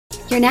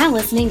You're now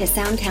listening to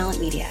Sound Talent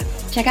Media.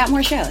 Check out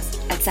more shows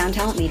at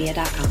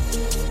soundtalentmedia.com.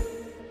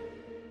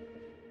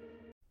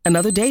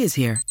 Another day is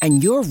here,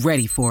 and you're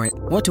ready for it.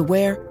 What to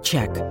wear?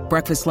 Check.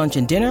 Breakfast, lunch,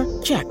 and dinner?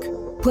 Check.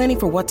 Planning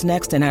for what's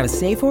next and how to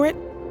save for it?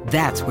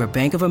 That's where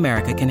Bank of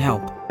America can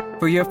help.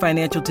 For your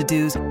financial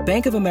to-dos,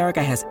 Bank of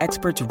America has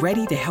experts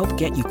ready to help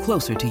get you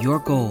closer to your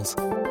goals.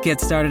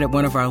 Get started at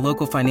one of our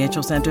local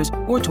financial centers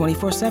or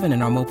 24/7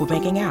 in our mobile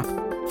banking app.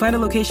 Find a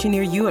location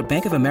near you at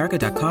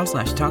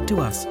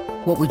bankofamerica.com/talktous.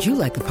 What would you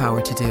like the power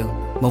to do?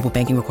 Mobile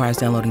banking requires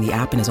downloading the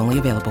app and is only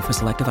available for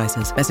select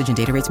devices. Message and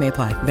data rates may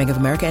apply. Bank of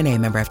America N.A.,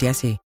 member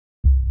FDIC.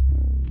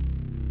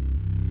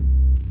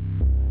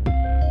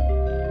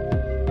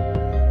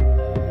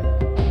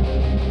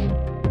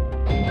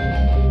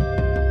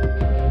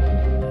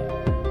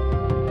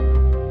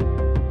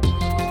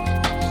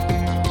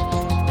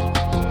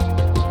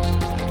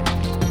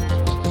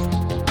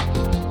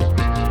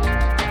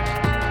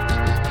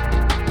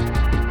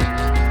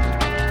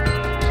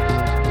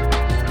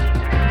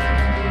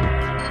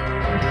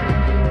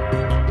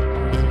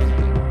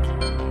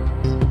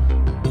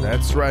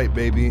 That's right,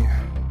 baby.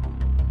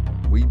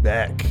 We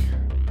back.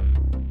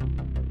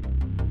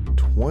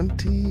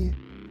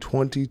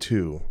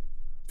 2022.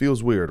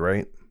 Feels weird,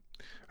 right?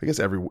 I guess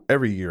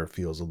every year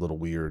feels a little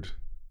weird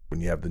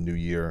when you have the new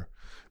year.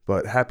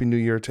 But happy new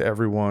year to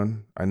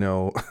everyone. I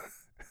know,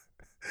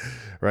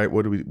 right?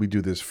 What do we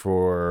do this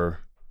for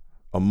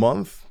a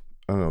month?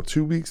 I don't know,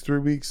 2 weeks, 3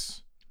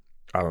 weeks?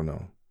 I don't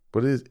know.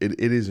 But it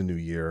is a new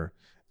year.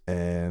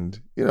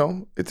 And, you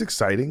know, it's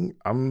exciting.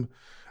 I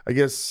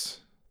guess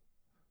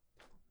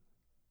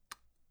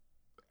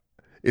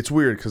it's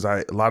weird because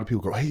a lot of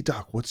people go, "Hey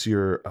Doc, what's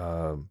your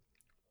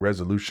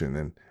resolution?"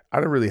 And I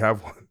don't really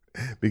have one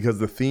because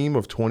the theme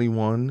of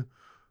 21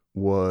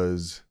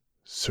 was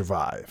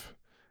survive,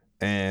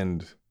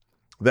 and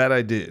that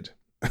I did.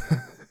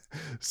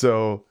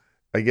 So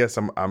I guess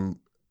I'm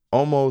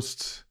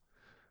almost,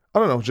 I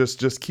don't know,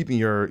 just keeping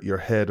your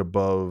head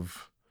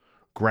above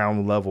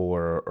ground level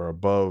or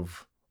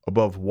above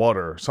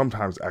water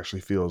sometimes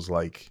actually feels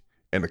like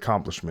an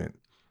accomplishment.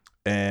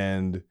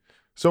 And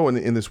so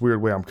in this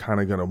weird way, I'm kind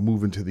of going to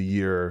move into the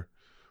year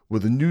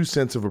with a new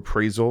sense of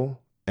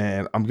appraisal,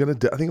 and I think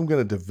I'm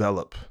going to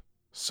develop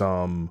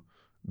some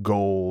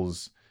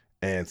goals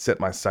and set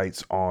my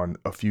sights on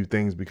a few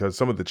things because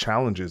some of the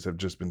challenges have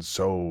just been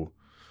so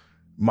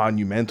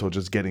monumental.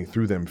 Just getting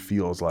through them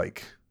feels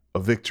like a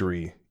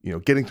victory, you know,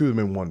 getting through them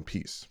in one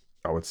piece,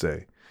 I would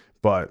say.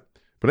 But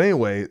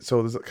anyway,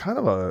 so there's kind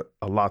of a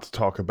lot to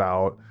talk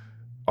about.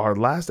 Our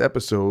last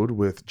episode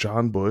with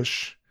John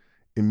Bush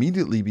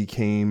immediately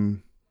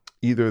became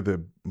either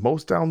the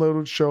most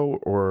downloaded show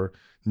or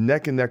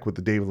neck and neck with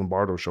the David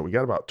Lombardo show. We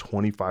got about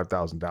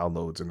 25,000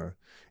 downloads in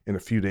a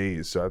few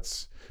days. So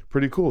that's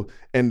pretty cool.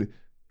 And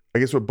I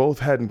guess what both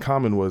had in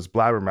common was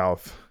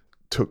Blabbermouth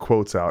took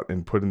quotes out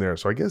and put in there.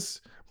 So I guess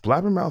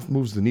Blabbermouth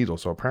moves the needle.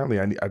 So apparently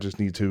I just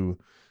need to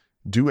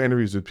do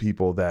interviews with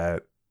people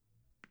that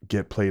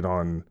get played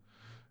on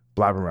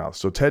Blabbermouth.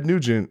 So Ted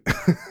Nugent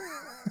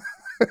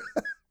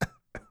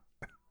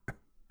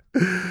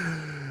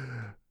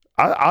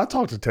I'll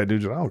talk to Ted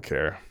Nugent. I don't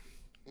care.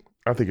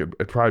 I think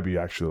it'd probably be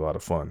actually a lot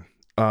of fun.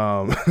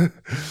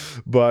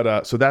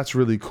 But so that's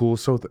really cool.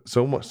 So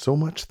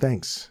much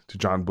thanks to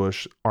John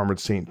Bush, Armored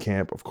Saint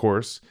Camp, of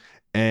course.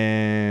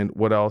 And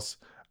what else?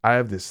 I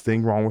have this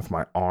thing wrong with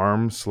my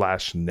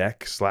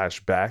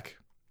arm/neck/back.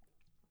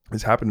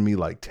 This happened to me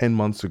like 10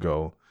 months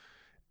ago.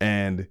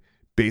 And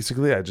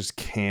basically I just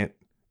can't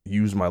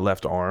use my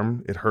left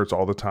arm. It hurts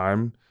all the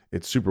time.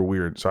 It's super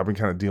weird. So I've been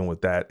kind of dealing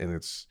with that, and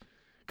it's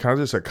kind of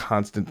just a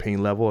constant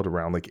pain level at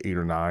around like 8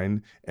 or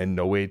 9, and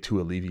no way to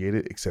alleviate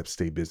it except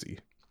stay busy.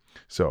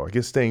 So I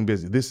guess staying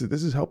busy, this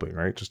is helping,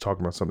 right? Just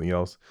talking about something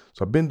else.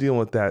 So I've been dealing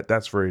with that.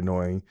 That's very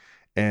annoying.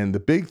 And the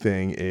big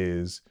thing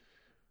is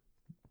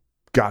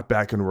got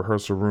back in the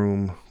rehearsal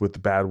room with the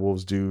Bad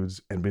Wolves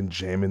dudes and been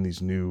jamming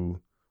these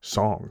new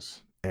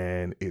songs,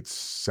 and it's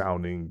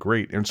sounding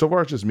great. And so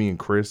far it's just me and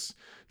Chris.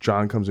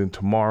 John comes in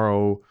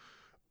tomorrow,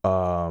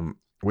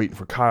 waiting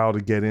for Kyle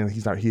to get in.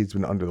 He's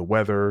been under the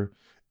weather.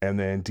 And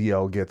then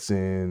DL gets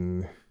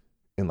in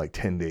like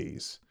 10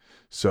 days.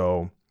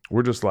 So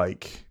we're just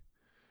like,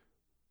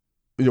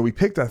 you know, we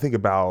picked, I think,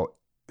 about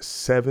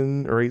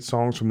 7 or 8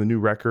 songs from the new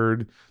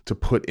record to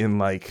put in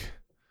like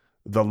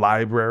the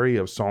library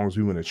of songs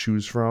we want to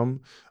choose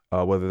from,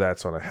 whether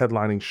that's on a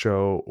headlining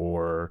show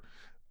or,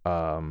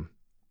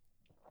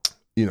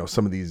 you know,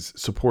 some of these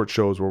support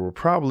shows where we're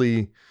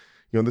probably,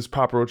 you know, this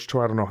Papa Roach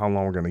tour, I don't know how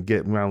long we're going to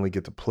get. We only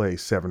get to play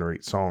 7 or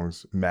 8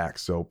 songs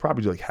max. So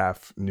probably like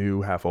half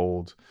new, half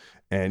old,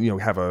 and, you know,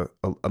 have a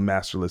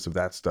master list of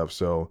that stuff.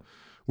 So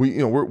we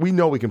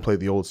know we can play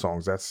the old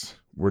songs.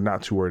 We're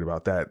not too worried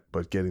about that,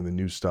 but getting the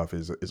new stuff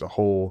is a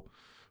whole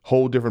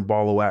different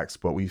ball of wax,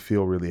 but we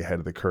feel really ahead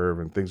of the curve,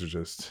 and things are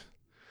just,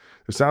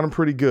 they're sounding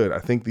pretty good. I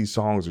think these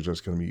songs are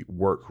just going to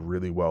work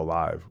really well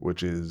live,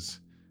 which is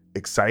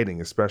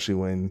exciting, especially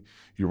when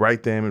you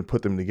write them and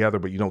put them together,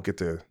 but you don't get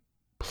to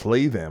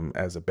play them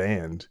as a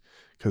band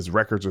because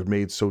records are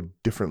made so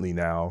differently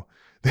now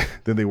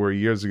than they were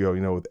years ago.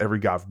 With every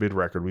God Forbid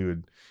record, we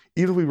would,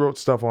 even if we wrote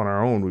stuff on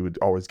our own, we would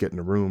always get in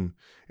a room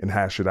and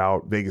hash it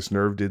out. Vegas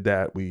Nerve did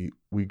that. We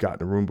got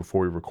in a room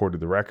before we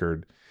recorded the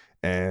record,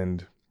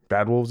 and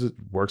Bad Wolves, it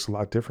works a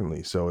lot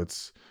differently. So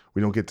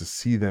we don't get to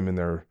see them in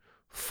their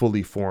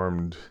fully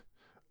formed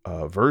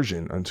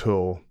version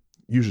until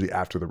usually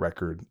after the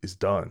record is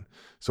done.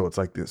 So it's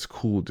like this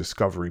cool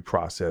discovery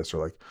process,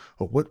 or like,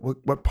 oh,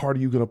 what part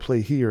are you going to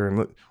play here,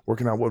 and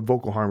working out what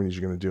vocal harmonies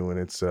you're going to do. And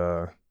it's,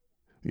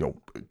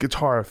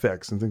 guitar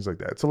effects and things like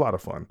that. It's a lot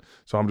of fun.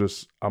 So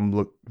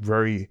I'm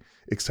very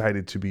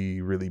excited to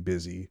be really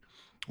busy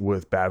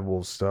with Bad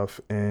Wolves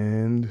stuff.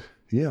 And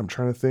yeah, I'm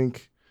trying to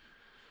think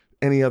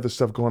any other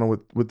stuff going on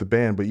with the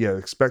band, but yeah,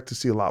 expect to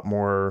see a lot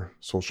more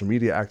social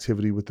media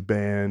activity with the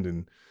band,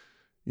 and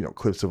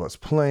clips of us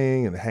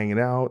playing and hanging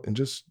out and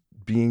just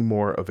being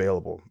more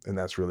available. And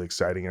that's really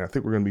exciting. And I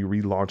think we're going to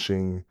be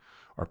relaunching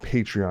our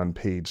Patreon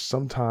page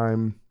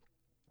sometime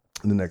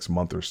in the next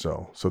month or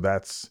so. So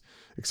that's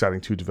exciting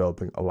too,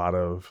 developing a lot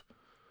of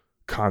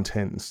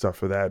content and stuff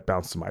for that,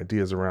 bounce some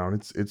ideas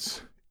around.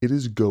 It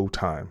is go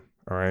time.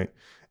 All right.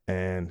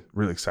 And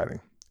really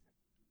exciting.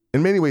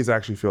 In many ways, I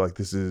actually feel like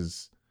this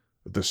is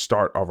the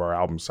start of our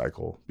album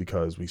cycle,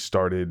 because we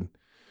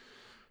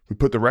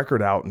put the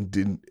record out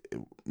and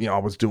I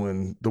was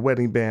doing the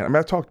wedding band. I mean,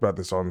 I talked about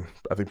this on,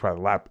 I think, probably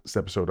the last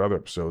episode, other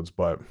episodes,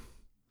 but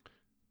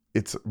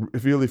it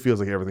really feels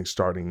like everything's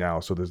starting now.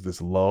 So there's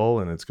this lull,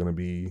 and it's going to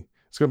be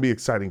an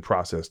exciting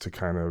process to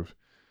kind of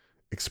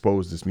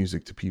expose this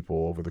music to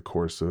people over the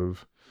course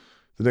of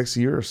the next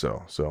year or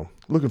so. So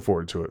looking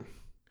forward to it.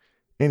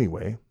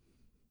 Anyway,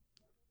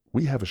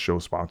 we have a show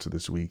sponsor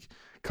this week.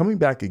 Coming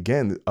back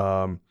again,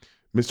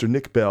 Mr.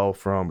 Nick Bell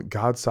from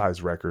God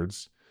Size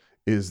Records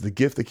is the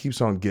gift that keeps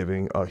on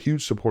giving, a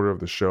huge supporter of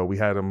the show. We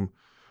had him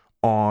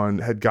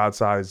had God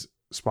Size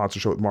sponsor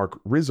show with Mark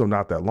Rizzo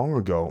not that long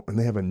ago, and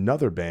they have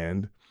another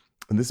band,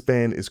 and this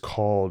band is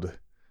called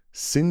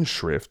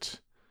Synner.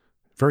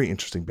 Very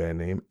interesting band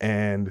name,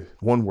 and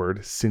one word,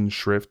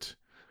 Synner.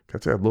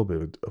 Got to have a little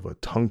bit of a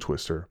tongue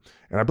twister.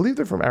 And I believe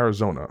they're from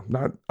Arizona.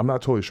 I'm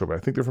not totally sure, but I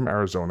think they're from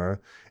Arizona,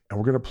 and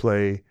we're gonna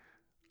play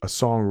a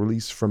song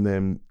released from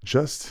them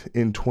just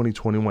in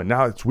 2021.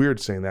 Now, it's weird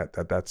saying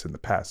that's in the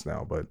past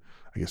now, but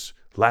I guess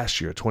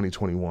last year,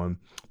 2021.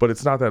 But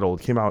it's not that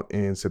old. It came out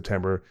in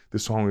September.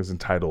 This song is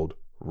entitled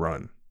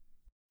Run.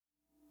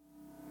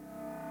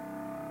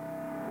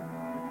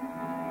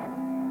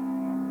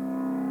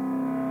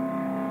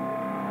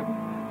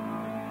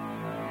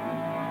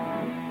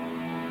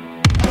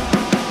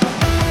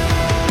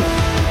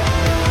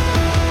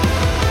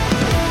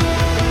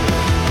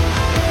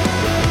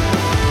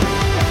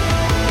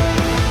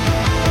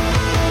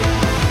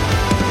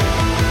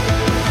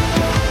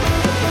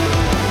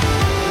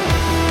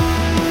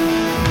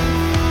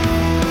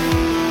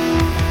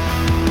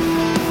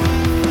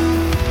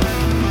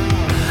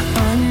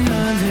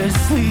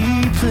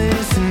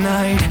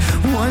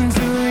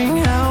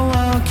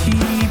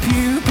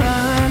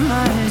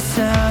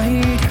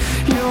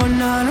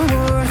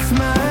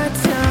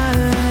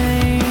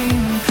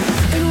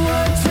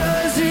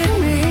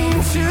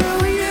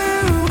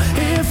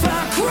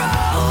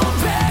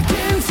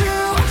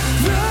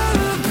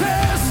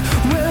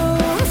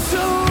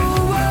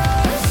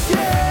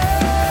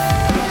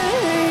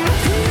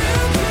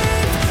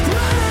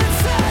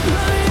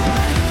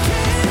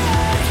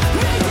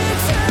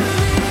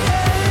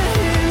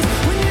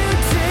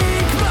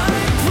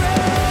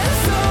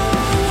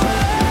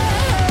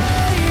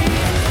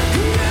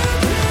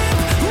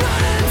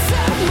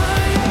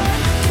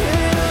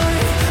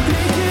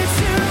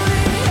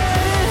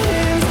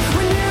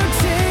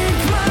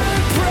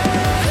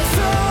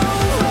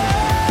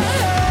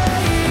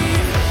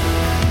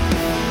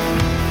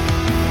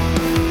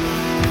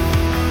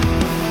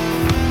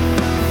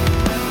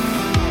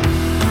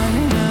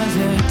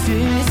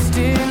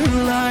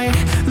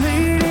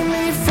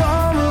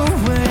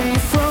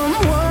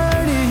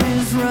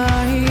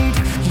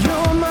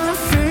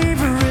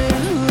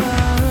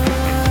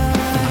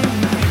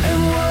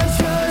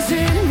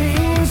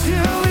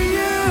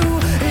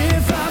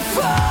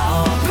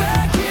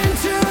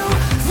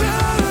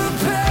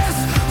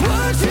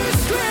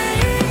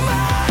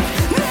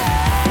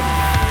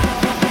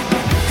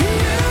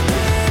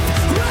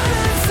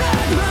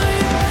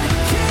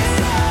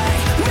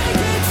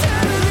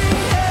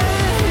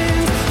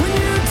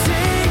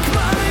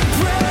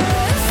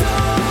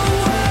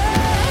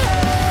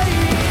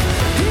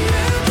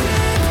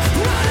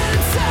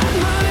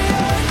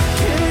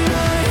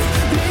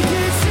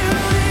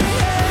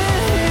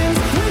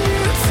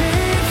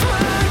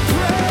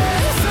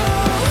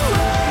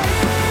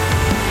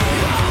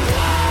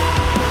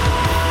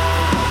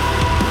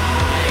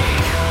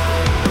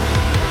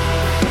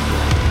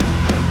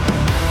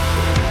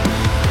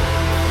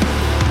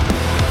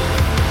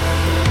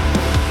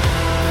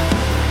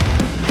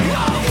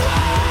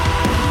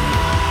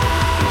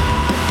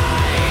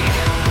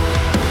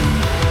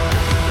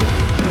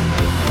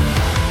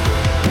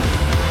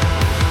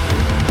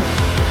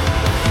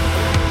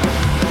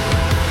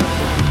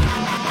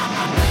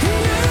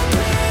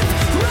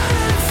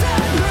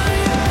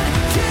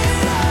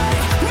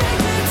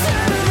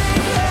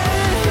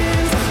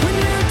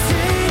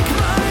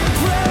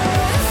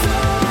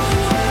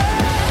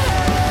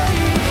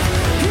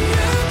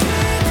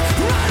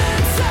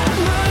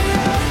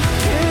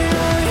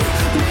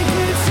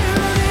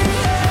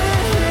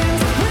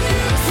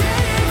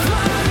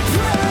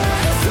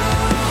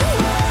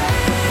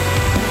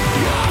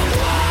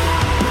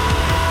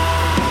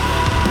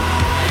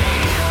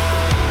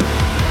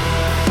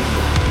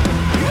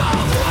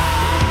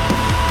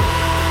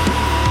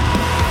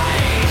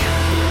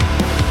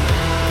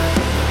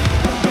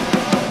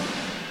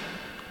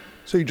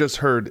 So you just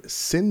heard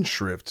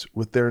Synner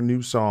with their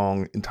new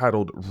song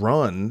entitled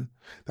Run.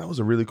 That was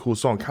a really cool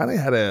song. Kind of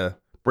had a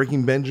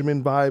Breaking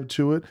Benjamin vibe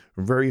to it.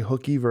 Very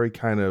hooky, very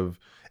kind of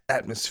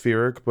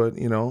atmospheric, but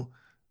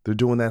they're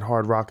doing that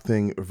hard rock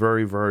thing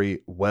very, very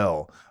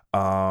well.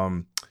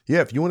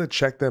 If you want to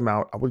check them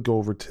out, I would go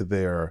over to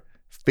their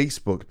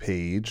Facebook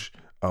page,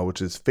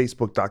 which is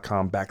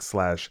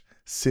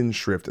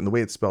facebook.com/Synner. And the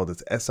way it's spelled,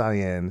 it's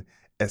SINSHRIFT,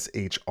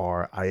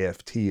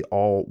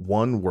 all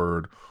one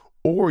word.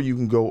 Or you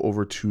can go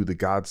over to the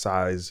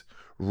Godsize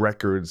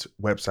Records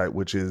website,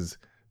 which is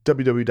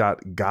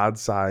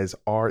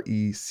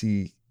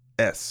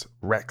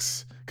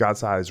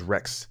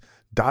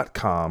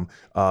www.godsizerex.com.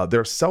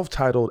 Their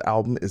self-titled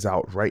album is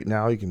out right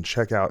now. You can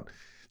check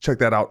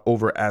that out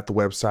over at the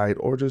website,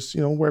 or just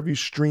wherever you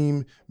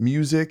stream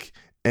music.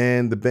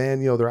 And the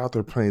band, they're out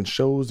there playing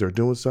shows, they're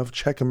doing stuff.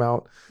 Check them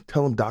out.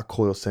 Tell them Doc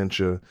Coyle sent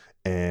you,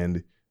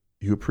 and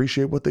you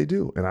appreciate what they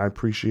do. And I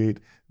appreciate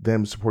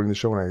them supporting the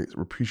show, and I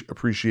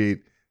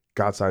appreciate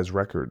Godsize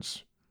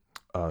Records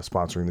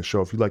sponsoring the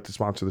show. If you'd like to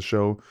sponsor the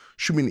show,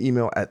 shoot me an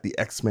email at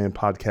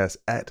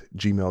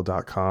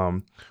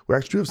thexmanpodcast@gmail.com. We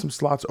actually do have some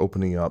slots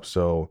opening up,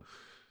 so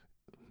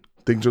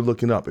things are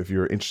looking up if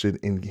you're interested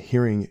in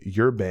hearing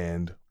your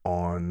band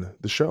on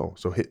the show.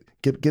 So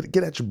get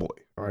at your boy.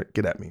 All right,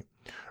 get at me.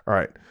 All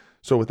right.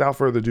 So without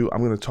further ado,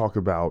 I'm going to talk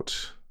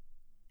about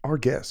our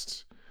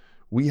guests.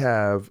 We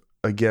have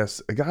a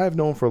guest, a guy I've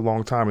known for a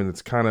long time, and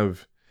it's kind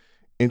of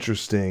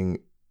interesting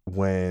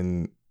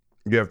when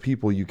you have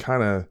people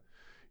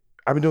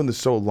I've been doing this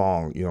so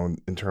long,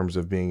 in terms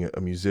of being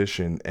a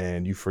musician,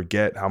 and you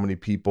forget how many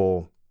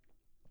people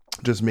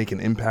just make an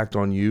impact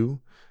on you,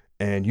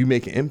 and you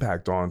make an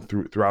impact on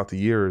throughout the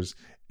years.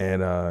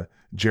 And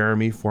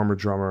Jeremy, former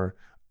drummer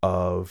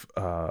of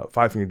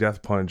Five Finger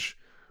Death Punch,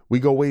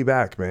 we go way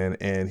back, man.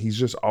 And he's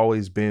just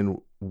always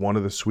been one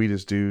of the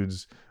sweetest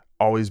dudes,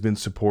 always been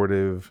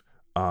supportive.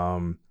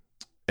 And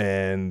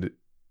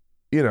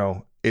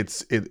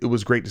it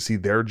was great to see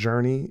their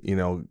journey.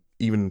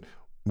 Even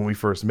when we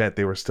first met,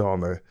 they were still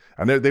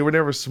they were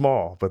never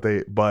small, but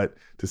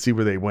to see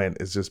where they went,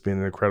 it's just been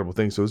an incredible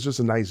thing. So it's just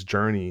a nice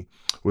journey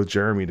with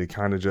Jeremy to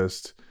kind of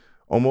just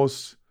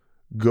almost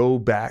go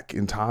back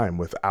in time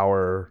with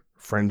our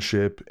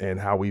friendship and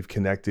how we've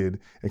connected,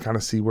 and kind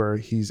of see where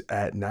he's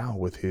at now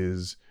with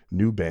his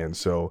new band.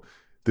 So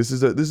this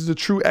is a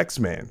true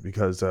X-Man,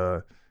 because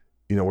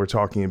we're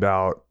talking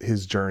about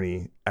his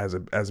journey as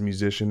a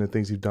musician and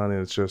things he's done, and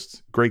it's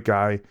just great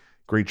guy,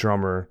 great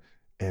drummer,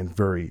 and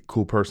very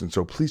cool person.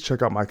 So please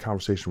check out my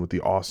conversation with the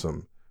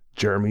awesome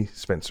Jeremy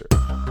Spencer.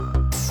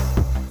 What's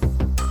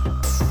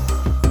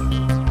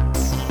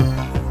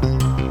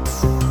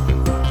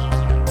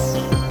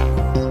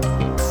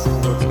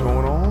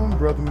going on,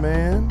 brother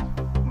man?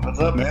 What's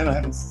up, man?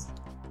 I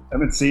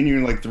haven't seen you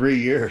in like 3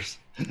 years.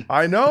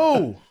 I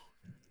know.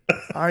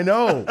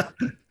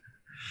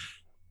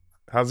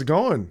 How's it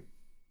going?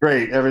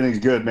 Great. Everything's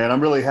good, man. I'm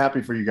really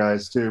happy for you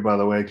guys too, by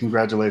the way.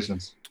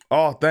 Congratulations.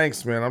 Oh,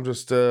 thanks, man. I'm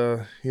just,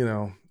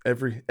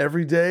 every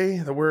day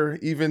that we're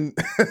even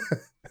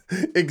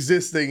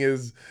existing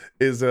is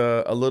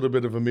a little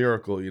bit of a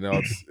miracle,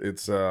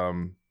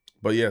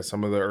 but yeah,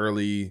 some of the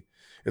early,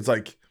 it's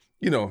like,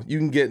 you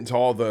can get into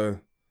all the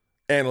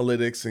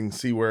analytics and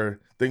see where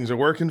things are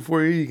working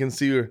for you. You can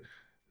see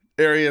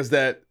areas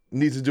that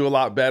need to do a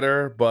lot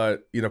better,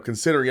 but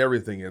considering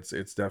everything,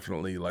 it's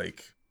definitely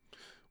like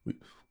we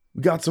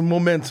got some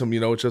momentum.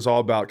 It's just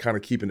all about kind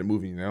of keeping it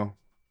moving.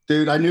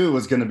 Dude, I knew it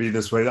was going to be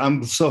this way.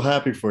 I'm so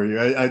happy for you.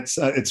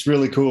 It's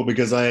really cool,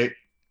 because I've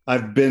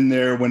been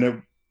there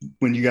when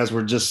you guys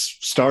were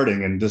just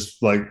starting and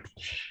just like,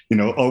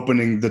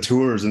 opening the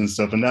tours and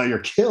stuff, and now you're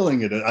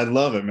killing it. I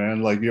love it,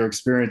 man. Like, you're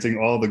experiencing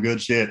all the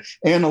good shit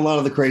and a lot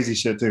of the crazy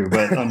shit too.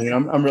 But I mean,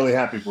 I'm really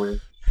happy for you.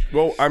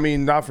 Well, I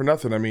mean, not for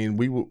nothing. I mean,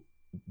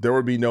 there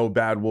would be no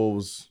Bad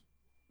Wolves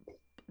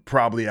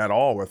probably at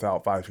all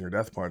without Five Finger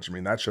Death Punch. I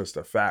mean, that's just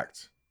a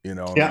fact.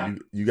 Yeah. I mean,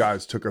 you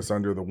guys took us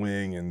under the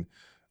wing, and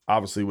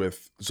obviously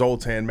with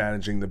Zoltan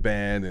managing the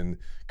band and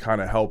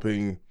kind of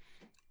helping,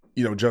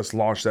 just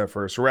launch that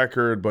first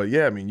record. But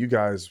yeah, I mean, you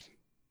guys,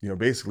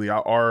 basically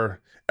are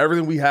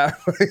everything we have,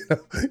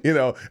 in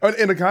a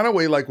kind of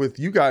way, like with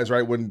you guys,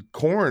 right? When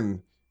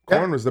Korn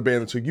was the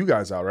band that took you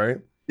guys out, right?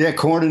 Yeah,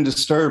 Korn and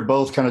Disturbed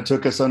both kind of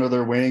took us under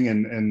their wing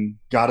and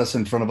got us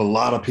in front of a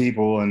lot of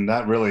people, and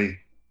that really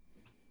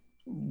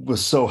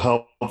was so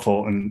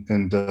helpful and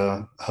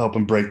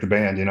helping break the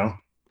band,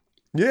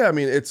 Yeah, I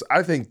mean,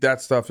 I think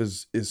that stuff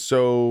is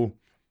so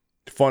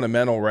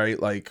fundamental, right?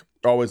 Like,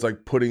 always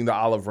like putting the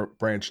olive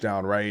branch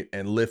down, right?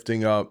 And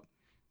lifting up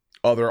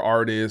other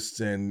artists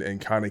and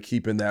kind of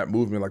keeping that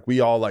movement. Like, we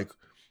all, like,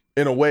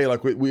 in a way,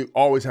 like we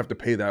always have to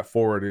pay that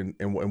forward in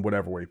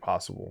whatever way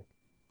possible.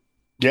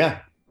 Yeah.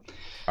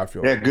 I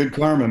feel good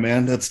karma,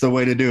 man. That's the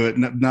way to do it.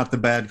 Not the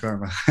bad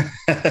karma.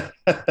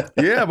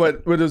 Yeah,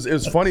 but it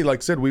was funny. Like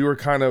I said, we were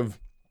kind of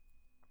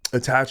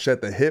attached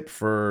at the hip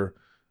for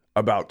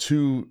about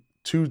two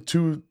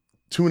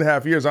and a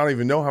half years. I don't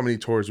even know how many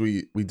tours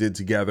we did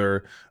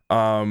together.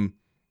 And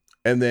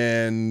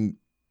then,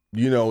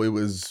 it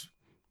was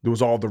there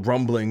was all the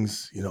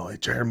rumblings, like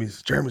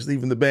Jeremy's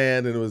leaving the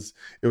band, and it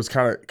was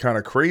kind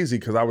of crazy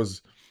because I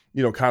was,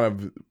 kind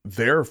of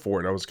there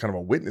for it. I was kind of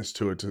a witness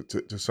to it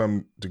to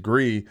some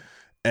degree,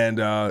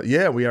 and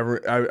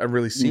I've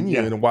really seen you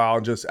in a while,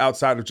 just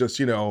outside of just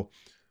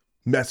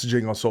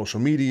messaging on social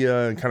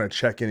media and kind of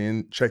checking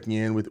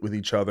in with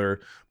each other.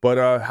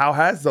 But how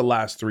has the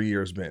last 3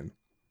 years been?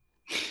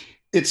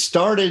 It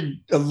started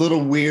a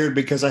little weird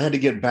because I had to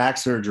get back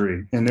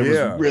surgery, and it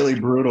was really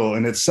brutal,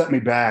 and it set me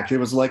back. It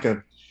was like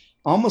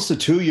almost a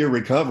 2-year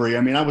recovery.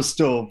 I mean, I was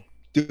still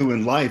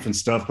doing life and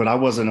stuff, but I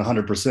wasn't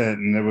 100%,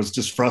 and it was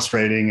just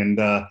frustrating. And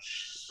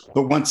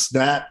but once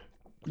that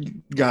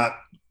got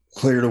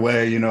cleared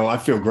away, I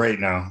feel great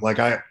now. Like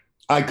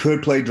I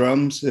could play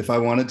drums if I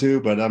wanted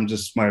to, but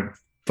my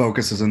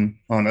focus is on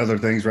other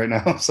things right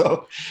now.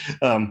 So,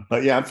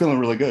 but yeah, I'm feeling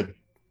really good.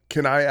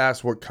 Can I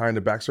ask what kind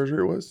of back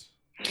surgery it was?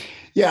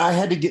 Yeah, I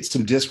had to get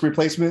some disc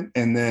replacement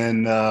and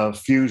then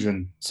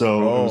fusion.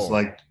 So it was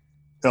like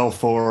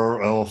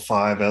L4,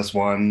 L5,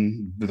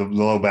 S1, the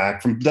low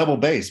back from double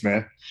bass,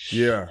 man.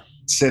 Yeah.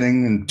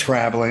 Sitting and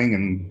traveling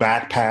and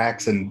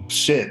backpacks and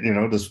shit,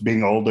 just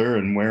being older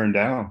and wearing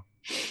down.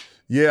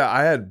 Yeah,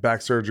 I had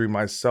back surgery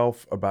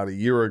myself about a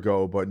year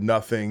ago, but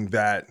nothing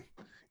that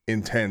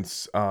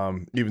intense.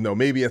 Even though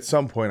maybe at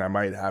some point I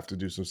might have to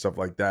do some stuff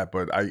like that,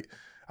 but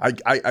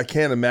I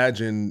can't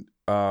imagine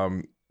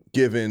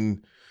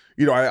given,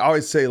 I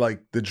always say like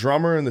the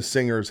drummer and the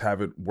singers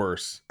have it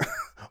worse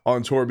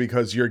on tour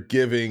because you're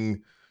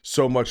giving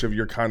so much of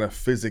your kind of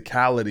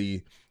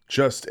physicality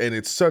and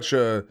it's such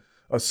a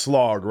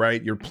slog,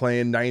 right? You're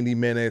playing 90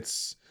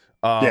 minutes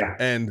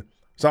and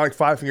it's not like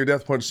Five Finger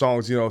Death Punch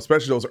songs,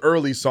 especially those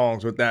early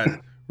songs with that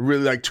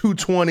really like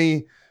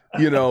 220,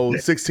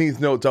 16th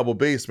note double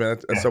bass, man.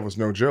 That stuff was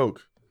no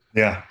joke.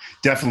 Yeah,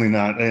 definitely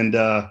not. And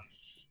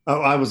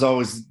I was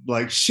always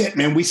like, shit,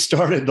 man, we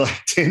started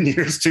like 10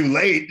 years too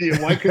late.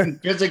 Why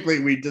couldn't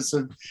physically we just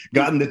have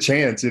gotten the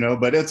chance,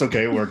 but it's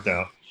okay. It worked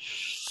out.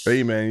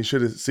 Hey, man,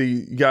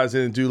 you guys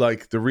didn't do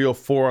like the real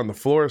 4 on the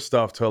floor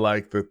stuff till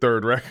like the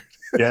third record.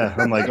 Yeah,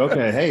 I'm like,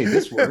 okay, hey,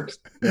 this works.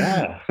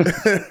 Yeah.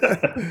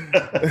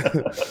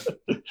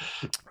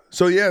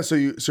 So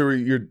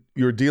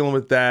you're dealing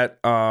with that,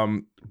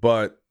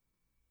 but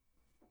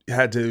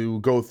had to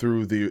go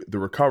through the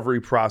recovery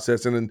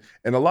process, and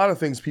a lot of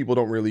things people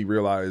don't really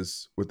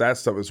realize with that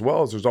stuff as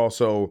well is there's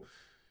also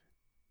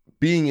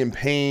being in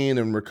pain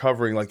and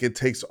recovering. Like it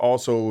takes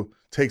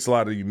a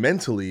lot of you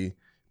mentally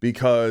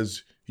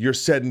because you're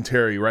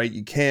sedentary, right?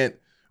 You can't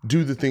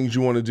do the things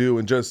you want to do,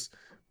 and just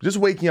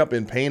waking up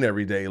in pain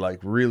every day, like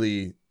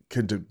really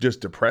could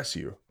just depress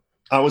you.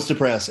 I was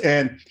depressed,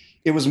 and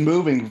it was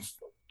moving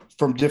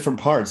from different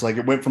parts. Like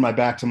it went from my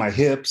back to my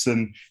hips,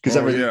 and because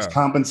everything was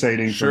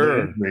compensating for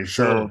the injury.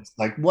 So it's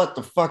like, what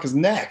the fuck is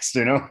next?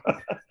 Yeah,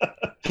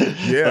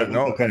 but,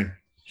 no. Okay.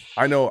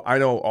 I know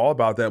all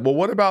about that. Well,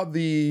 what about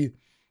the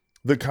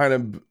kind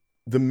of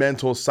the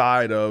mental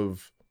side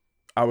of,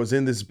 I was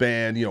in this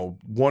band,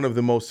 one of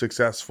the most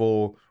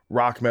successful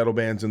rock metal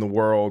bands in the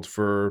world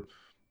for,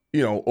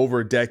 over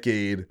a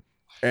decade,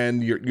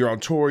 and you're on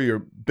tour,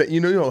 you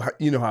know how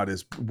it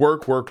is,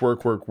 work,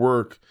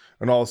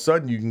 and all of a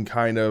sudden you can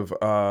kind of,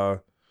 I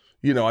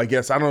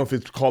guess, I don't know if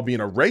it's called being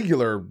a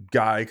regular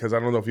guy, because I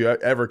don't know if you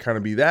ever kind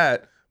of be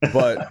that,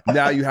 but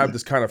now you have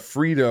this kind of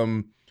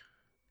freedom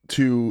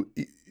to,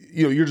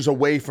 you're just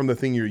away from the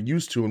thing you're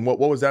used to. And what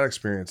was that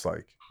experience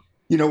like?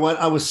 You know what?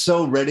 I was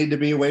so ready to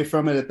be away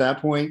from it at that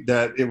point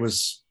that it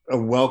was a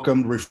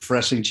welcomed,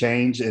 refreshing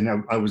change.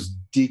 And I was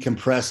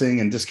decompressing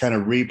and just kind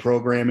of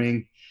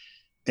reprogramming.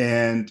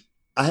 And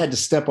I had to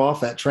step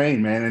off that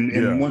train, man.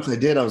 And once I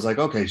did, I was like,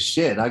 okay,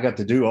 shit, I got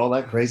to do all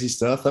that crazy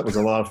stuff. That was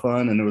a lot of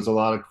fun. And there was a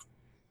lot of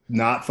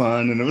not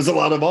fun. And it was a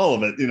lot of all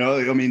of it.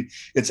 I mean,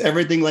 it's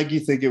everything like you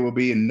think it will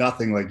be and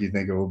nothing like you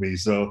think it will be.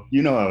 So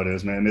you know how it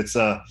is, man.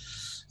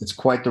 It's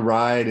quite the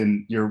ride.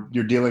 And you're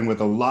dealing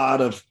with a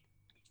lot of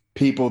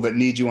people that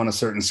need you on a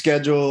certain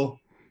schedule.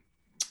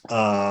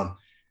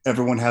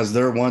 Everyone has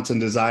their wants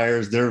and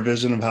desires, their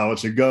vision of how it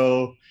should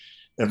go.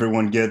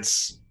 Everyone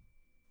gets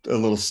a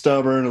little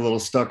stubborn, a little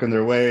stuck in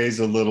their ways,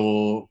 a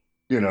little,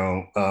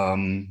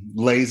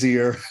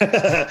 lazier.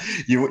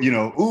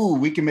 Ooh,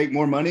 we can make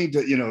more money.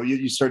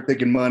 You start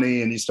thinking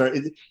money, and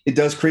it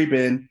does creep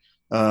in.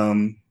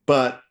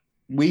 But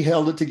we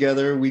held it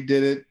together. We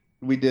did it.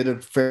 We did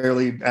a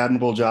fairly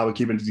admirable job of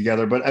keeping it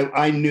together. But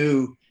I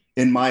knew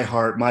in my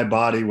heart, my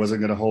body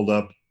wasn't going to hold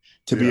up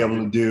to be able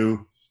to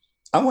do.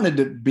 I wanted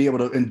to be able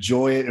to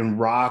enjoy it and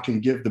rock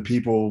and give the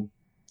people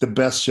the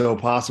best show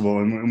possible.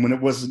 And when it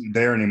wasn't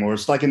there anymore,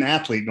 it's like an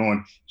athlete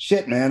going,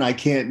 shit, man, I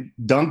can't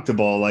dunk the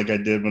ball like I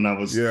did when I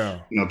was,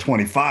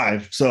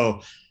 25.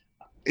 So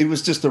it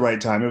was just the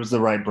right time. It was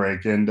the right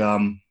break. And,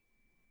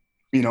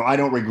 I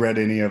don't regret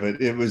any of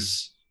it. It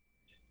was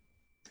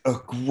a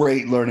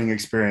great learning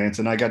experience.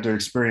 And I got to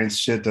experience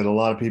shit that a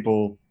lot of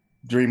people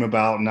dream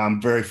about. And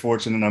I'm very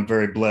fortunate and I'm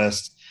very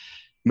blessed,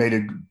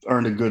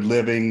 earned a good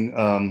living.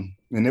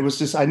 And it was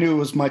just, I knew it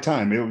was my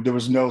time. There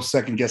was no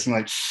second guessing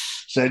like,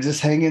 should I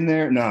just hang in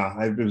there? No,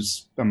 I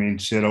mean,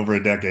 shit, over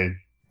a decade.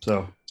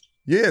 So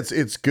yeah,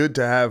 it's good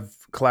to have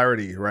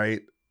clarity, right,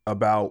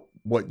 about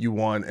what you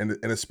want, and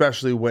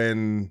especially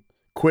when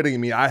quitting.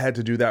 Me, I had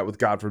to do that with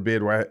God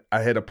Forbid, where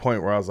I hit a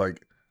point where I was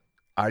like,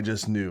 I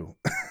just knew,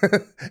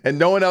 and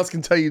no one else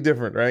can tell you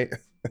different, right?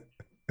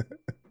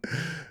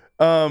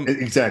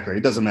 Exactly,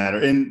 it doesn't matter.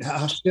 And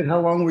how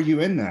long were you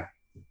in that?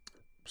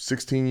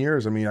 16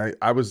 years. I mean,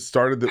 I was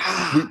started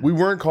we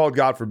weren't called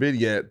God Forbid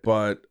yet,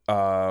 but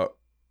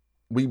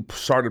we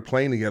started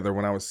playing together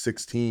when I was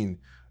 16.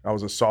 I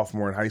was a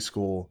sophomore in high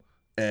school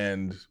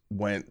and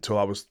went till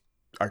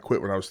I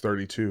quit when I was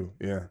 32.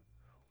 Yeah.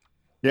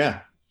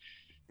 Yeah.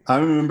 I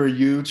remember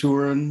you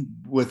touring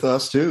with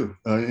us too,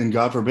 in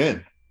God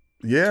Forbid.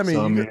 Yeah. I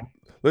mean,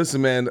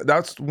 listen, man,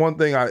 that's one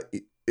thing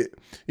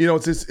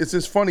it's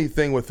this funny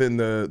thing within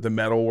the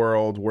metal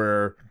world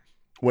where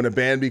when a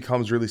band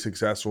becomes really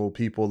successful,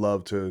 people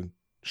love to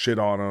shit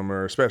on them,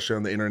 or especially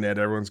on the internet,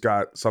 everyone's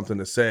got something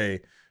to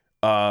say.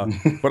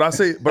 But I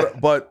say,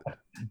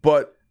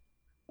 but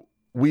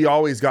we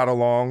always got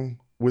along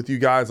with you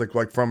guys,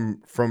 like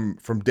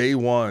from day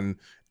one.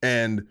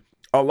 And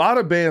a lot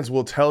of bands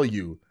will tell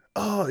you,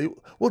 "Oh,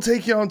 we'll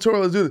take you on tour,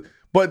 let's do it,"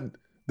 but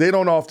they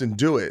don't often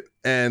do it.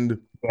 And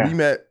we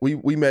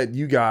met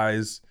you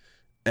guys,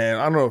 and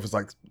I don't know if it's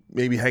like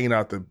maybe hanging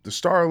out the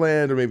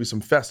Starland or maybe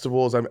some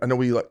festivals. I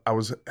know I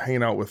was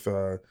hanging out with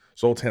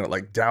Zoltan at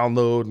like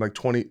Download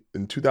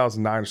in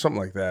 2009 or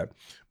something like that.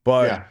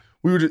 But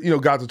we were just,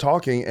 got to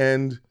talking,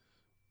 and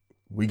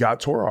we got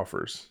tour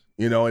offers,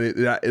 and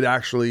it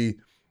actually,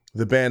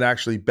 the band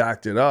actually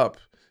backed it up.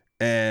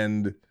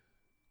 And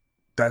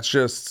that's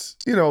just,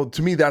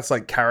 to me, that's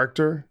like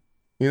character.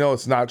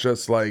 It's not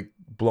just like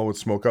blowing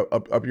smoke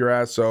up your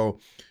ass. So,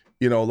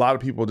 a lot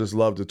of people just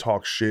love to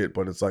talk shit,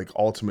 but it's like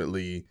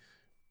ultimately,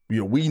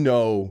 we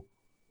know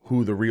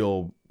who the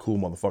real cool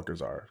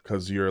motherfuckers are,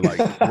 because you're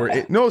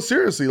like, no,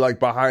 seriously, like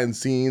behind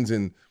scenes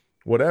and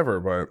whatever.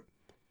 But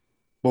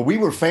well, we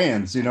were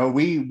fans,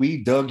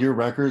 we dug your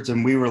records,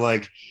 and we were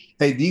like,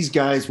 hey, these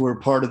guys were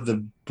part of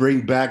the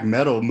bring back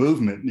metal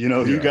movement.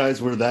 You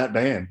guys were that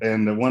band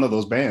and one of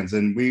those bands.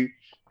 And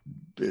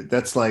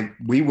that's like,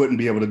 we wouldn't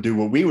be able to do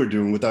what we were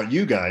doing without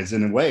you guys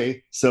in a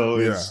way. So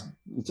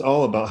it's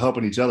all about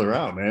helping each other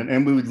out, man.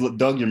 And we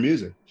dug your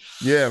music.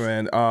 Yeah,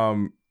 man.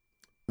 I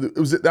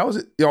was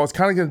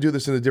kind of going to do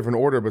this in a different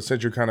order, but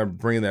since you're kind of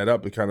bringing that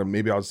up,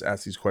 maybe I'll just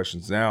ask these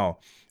questions now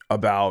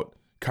about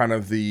kind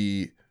of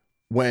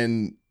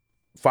when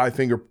Five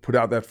Finger put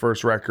out that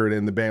first record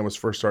and the band was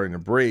first starting to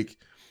break.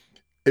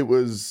 It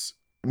was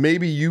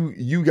maybe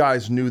you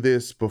guys knew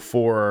this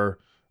before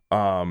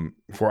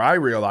I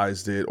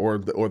realized it, or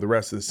the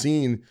rest of the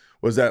scene,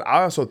 was that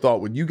I also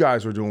thought what you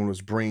guys were doing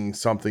was bringing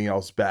something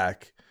else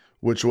back,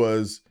 which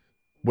was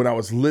when I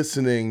was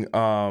listening,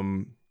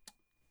 to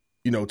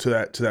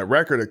that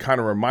record, it kind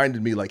of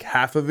reminded me, like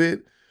half of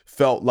it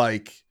felt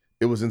like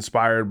it was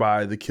inspired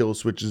by the Kill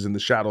Switches and the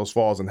Shadows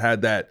Falls, and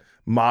had that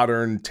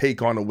modern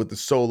take on it with the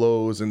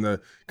solos and the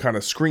kind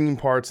of scream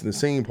parts and the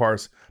singing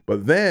parts.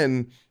 But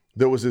then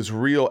there was this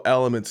real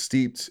element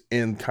steeped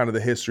in kind of the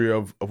history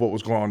of what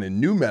was going on in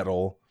nu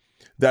metal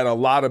that a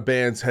lot of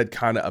bands had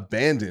kind of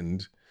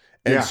abandoned.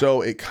 And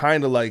so it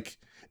kind of like,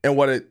 and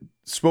what it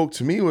spoke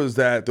to me was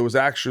that there was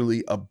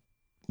actually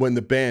when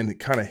the band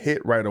kind of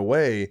hit right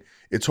away,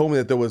 it told me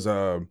that there was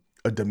a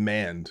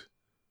demand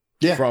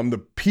from the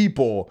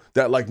people,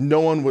 that like no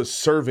one was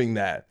serving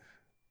that,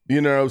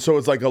 so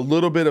it's like a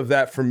little bit of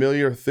that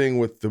familiar thing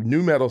with the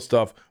nu metal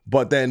stuff,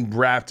 but then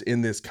wrapped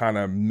in this kind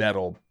of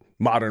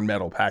modern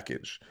metal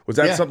package. Was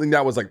that something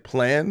that was like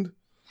planned?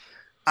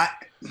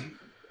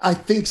 I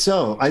think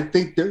so. I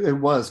think it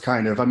was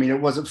kind of, I mean, it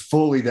wasn't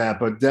fully that,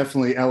 but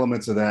definitely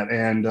elements of that.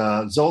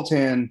 And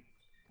Zoltan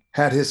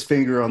had his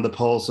finger on the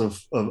pulse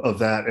of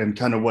that and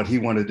kind of what he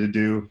wanted to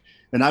do.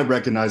 And I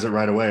recognized it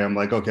right away. I'm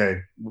like,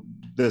 okay,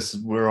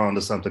 we're on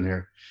to something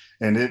here.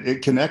 And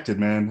it connected,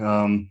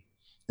 man.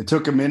 It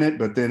took a minute,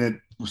 but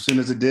then as soon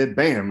as it did,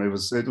 bam, it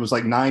was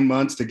like 9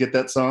 months to get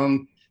that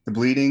song, The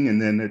Bleeding,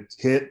 and then it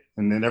hit,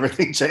 and then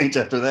everything changed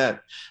after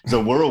that. It's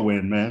a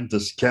whirlwind, man.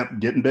 Just kept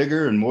getting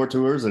bigger and more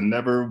tours and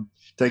never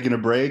taking a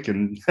break.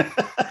 And,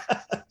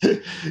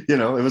 it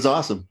was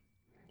awesome.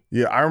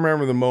 Yeah, I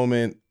remember the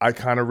moment I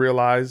kind of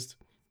realized,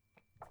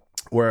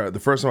 where the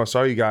first time I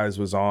saw you guys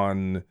was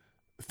on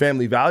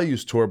Family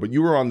Values tour, but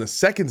you were on the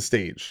second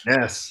stage.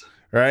 Yes.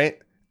 Right?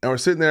 And we're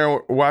sitting there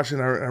watching,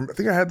 I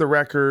think I had the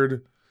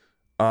record,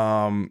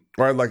 or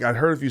I'd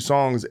heard a few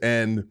songs,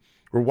 and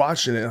we're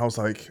watching it, and I was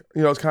like,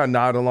 I was kind of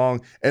nodding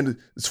along. And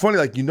it's funny,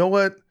 like, you know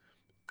what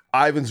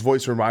Ivan's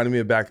voice reminded me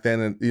of back then,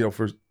 and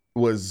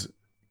was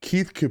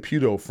Keith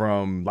Caputo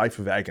from Life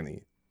of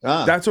Agony.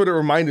 That's what it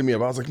reminded me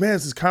of. I was like, man,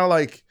 this is kind of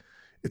like,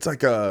 it's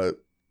like a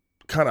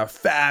kind of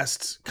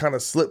fast kind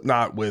of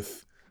Slipknot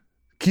with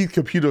Keith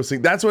Caputo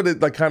sing. That's what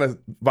it like kind of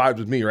vibed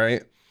with me,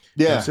 right?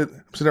 Yeah. I'm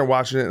sitting there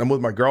watching it, and I'm with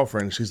my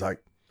girlfriend, and she's like,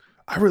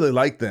 I really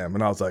like them.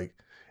 And I was like,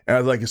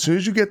 as soon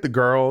as you get the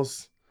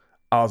girls,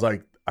 I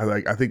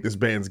think this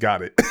band's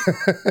got it.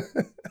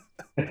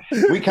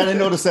 We kind of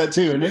noticed that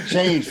too, and it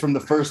changed from the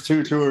first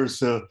two tours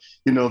to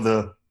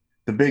the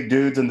big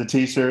dudes and the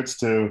t-shirts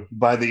to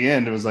by the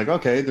end it was like,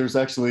 okay, there's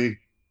actually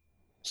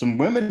some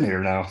women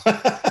here now.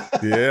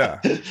 Yeah.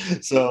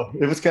 So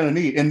it was kind of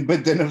neat.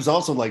 But then it was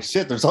also like,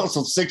 shit, there's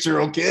also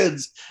 6-year-old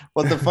kids.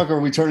 What the fuck are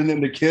we turning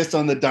into Kiss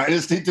on the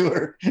Dynasty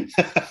tour?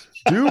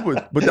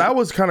 Dude, but that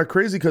was kind of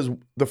crazy because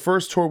the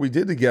first tour we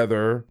did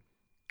together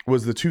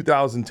was the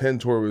 2010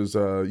 tour. It was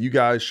you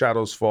guys,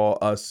 Shadows Fall,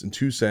 us, and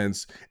 2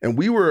 Cents. And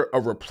we were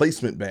a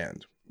replacement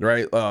band,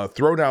 right?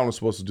 Throwdown was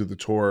supposed to do the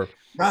tour.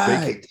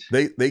 Right.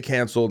 They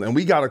canceled, and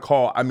we got a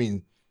call,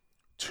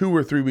 2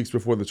 or 3 weeks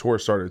before the tour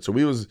started. So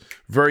we was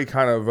very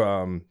kind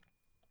of,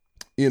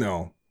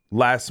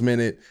 last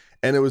minute.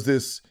 And it was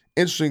this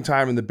interesting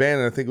time in the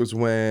band. And I think it was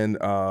when,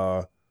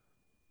 I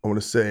want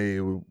to say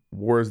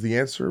War is the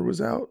Answer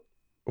was out.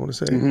 I want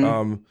to say,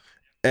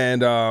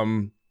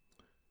 and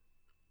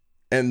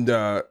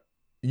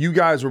you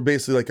guys were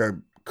basically like a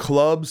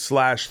club /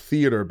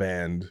 theater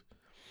band,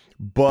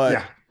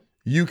 but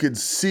you could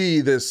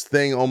see this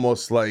thing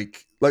almost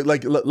like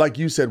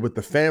you said with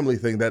the family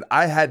thing that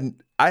I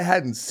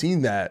hadn't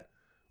seen that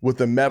with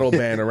a metal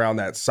band around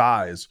that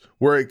size,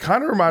 where it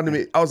kind of reminded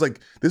me. I was like,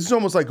 this is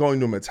almost like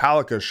going to a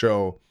Metallica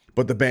show,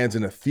 but the band's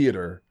in a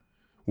theater,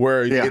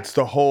 where it's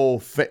the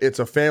whole it's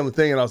a family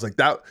thing. And I was like,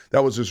 that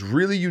was just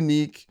really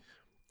unique.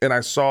 And I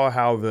saw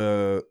how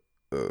the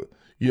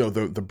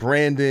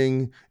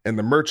branding and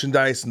the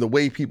merchandise and the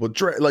way people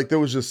dress, like there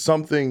was just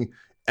something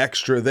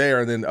extra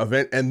there.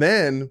 And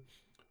then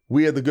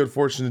we had the good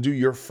fortune to do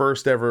your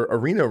first ever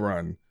arena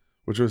run,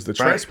 which was the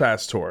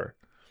Trespass tour,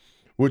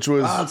 which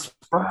was that's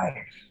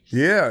right.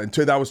 Yeah,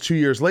 that was 2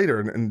 years later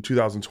in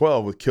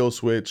 2012 with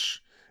Killswitch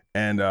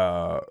and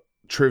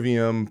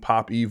Trivium,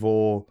 Pop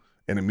Evil,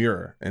 and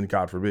Amura, and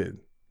God Forbid.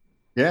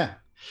 Yeah.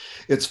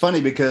 It's funny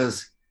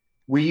because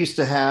we used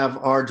to have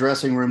our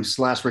dressing room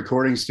 /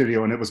 recording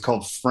studio, and it was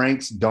called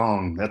Frank's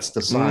Dong. That's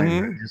the sign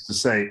that it used to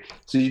say.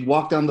 So you'd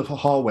walk down the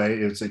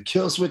hallway, it would say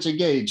Killswitch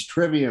Engage,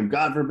 Trivium,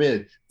 God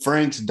Forbid,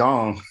 Frank's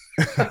Dong.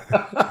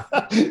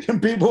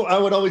 And people, I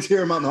would always hear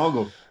them out in the hall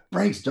go,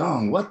 Frank's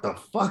Dong, what the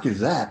fuck is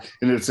that?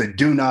 And it'd say,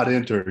 do not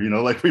enter.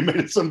 Like we made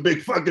it some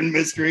big fucking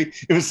mystery.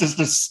 It was just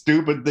a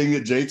stupid thing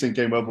that Jason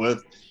came up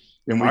with.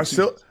 And I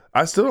still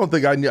don't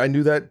think I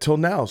knew that till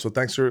now. So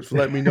thanks for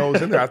letting me know it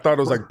was in there. I thought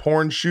it was like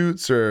porn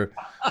shoots or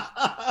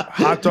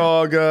hot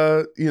dog,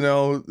 kind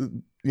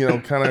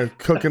of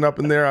cooking up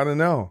in there. I don't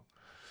know.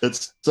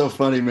 It's so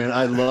funny, man.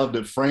 I loved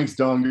it. Frank's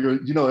Dong.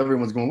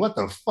 Everyone's going, what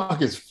the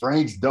fuck is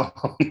Frank's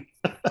Dong?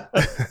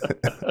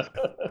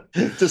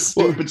 Just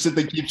stupid shit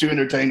that keeps you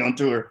entertained on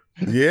tour.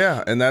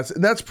 Yeah, and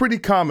that's pretty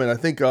common. I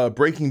think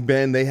Breaking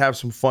Ben, they have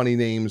some funny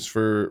names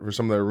for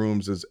some of their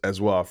rooms as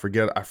well. I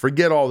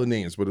forget all the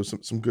names, but it was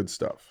some good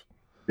stuff.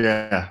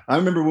 Yeah, I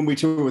remember when we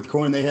toured with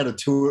Korn, they had a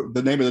tour.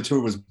 The name of the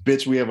tour was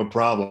 "Bitch, We Have a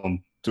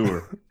Problem"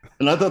 tour,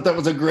 and I thought that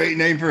was a great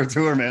name for a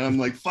tour, man. I'm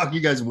like, fuck, you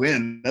guys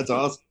win. That's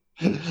awesome.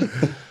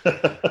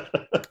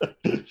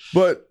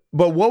 But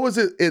what was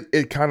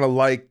it kind of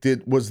like?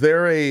 Was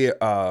there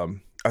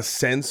a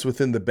sense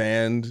within the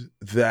band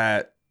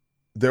that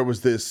there was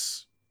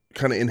this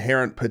kind of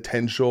inherent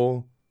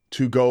potential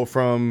to go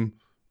from,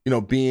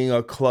 being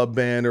a club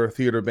band or a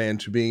theater band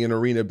to being an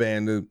arena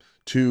band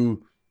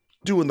to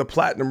doing the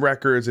platinum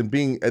records and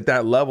being at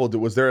that level?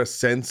 Was there a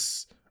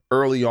sense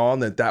early on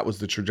that was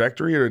the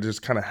trajectory, or it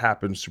just kind of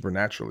happened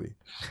supernaturally?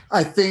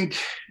 I think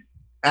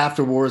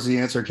after War is the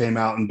Answer came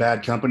out and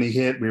Bad Company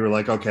hit, we were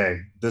like, okay,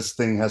 this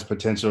thing has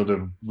potential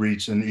to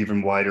reach an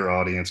even wider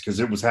audience,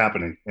 because it was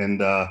happening.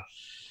 And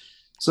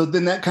so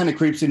then that kind of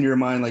creeps in your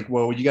mind, like,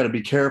 well, you got to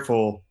be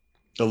careful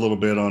a little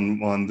bit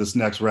on this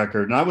next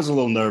record. And I was a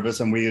little nervous,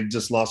 and we had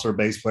just lost our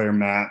bass player,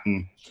 Matt.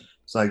 And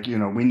it's like,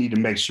 we need to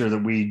make sure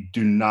that we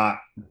do not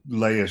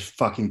lay a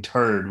fucking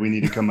turd. We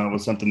need to come out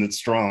with something that's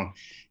strong.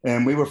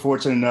 And we were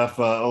fortunate enough,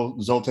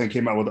 Zoltan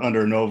came out with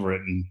Under and Over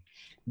It. And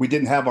we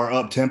didn't have our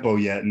up tempo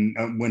yet.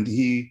 And when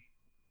he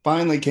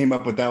finally came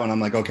up with that one, I'm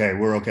like, okay,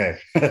 we're okay.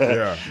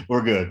 Yeah.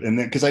 We're good. And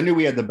then, because I knew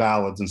we had the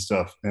ballads and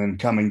stuff and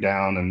Coming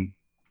Down. And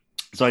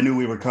so I knew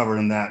we were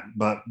covering that,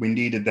 but we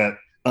needed that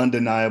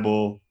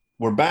undeniable,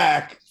 we're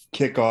back,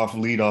 kickoff,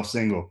 lead off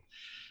single.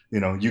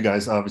 You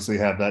guys obviously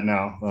have that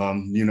now.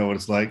 You know what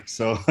it's like.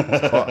 So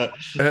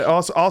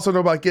also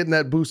know about getting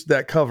that boost,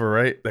 that cover,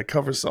 right? That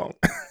cover song.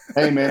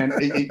 Hey man,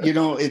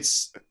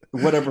 it's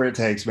whatever it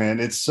takes,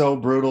 man. It's so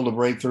brutal to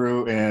break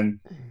through, and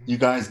you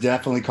guys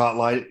definitely caught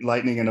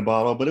lightning in a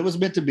bottle, but it was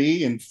meant to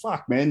be. And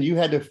fuck, man, you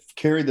had to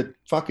carry the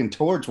fucking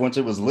torch once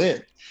it was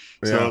lit.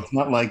 Yeah. So it's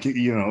not like,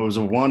 it was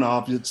a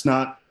one-off. It's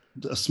not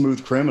a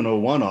Smooth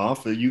Criminal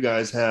one-off. You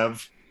guys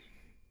have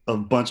a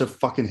bunch of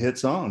fucking hit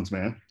songs,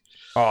 man.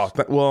 Oh,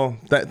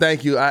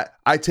 thank you.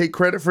 I take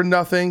credit for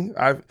nothing.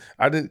 I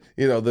didn't,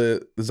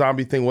 the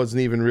zombie thing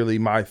wasn't even really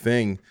my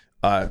thing.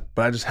 But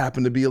I just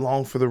happened to be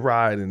along for the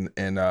ride, and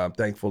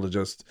thankful to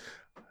just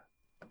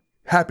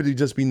happy to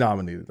just be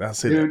nominated. I'll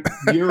say Dude,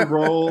 that. Your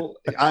role,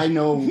 I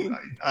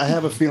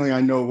have a feeling I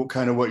know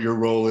kind of what your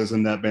role is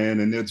in that band,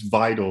 and it's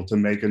vital to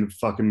make a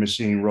fucking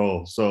machine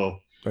roll. So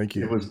Thank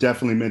you. It was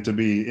definitely meant to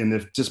be. And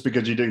if just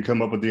because you didn't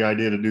come up with the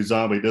idea to do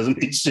Zombie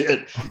doesn't mean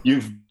shit.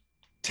 You've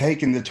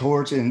taken the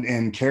torch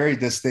and carried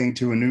this thing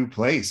to a new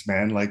place,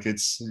 man. Like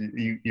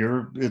everyone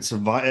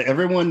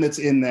that's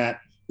in that,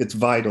 it's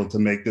vital to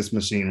make this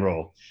machine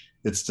roll.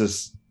 It's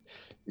just,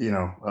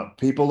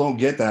 people don't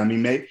get that. I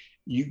mean,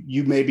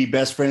 you may be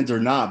best friends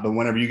or not, but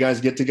whenever you guys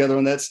get together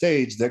on that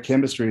stage, that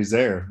chemistry is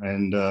there,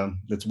 and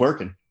it's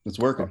working. It's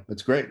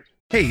great.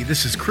 Hey,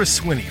 this is Chris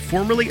Swinney,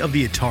 formerly of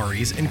the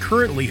Ataris and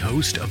currently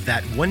host of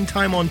That One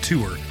Time on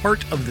Tour,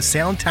 part of the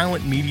Sound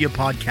Talent Media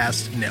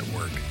Podcast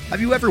Network. Have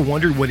you ever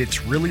wondered what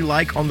it's really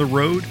like on the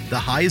road? The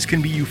highs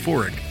can be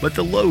euphoric, but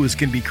the lows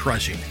can be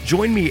crushing.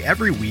 Join me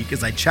every week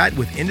as I chat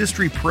with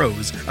industry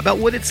pros about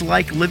what it's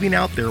like living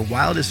out their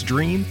wildest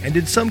dream and,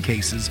 in some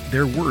cases,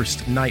 their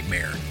worst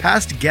nightmare.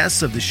 Past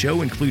guests of the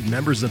show include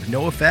members of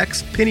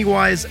NoFX,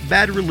 Pennywise,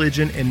 Bad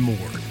Religion, and more.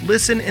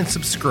 Listen and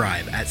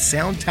subscribe at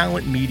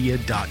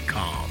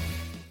soundtalentmedia.com.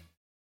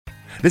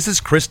 This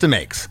is Krista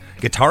Makes,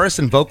 guitarist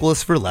and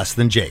vocalist for Less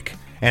Than Jake,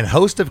 and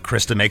host of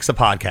Krista Makes a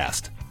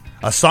Podcast,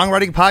 a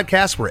songwriting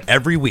podcast where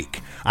every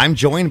week I'm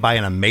joined by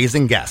an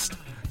amazing guest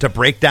to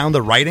break down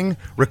the writing,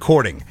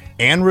 recording,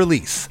 and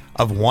release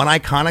of one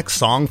iconic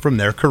song from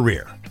their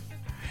career.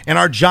 In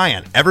our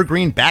giant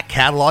evergreen back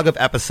catalog of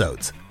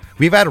episodes,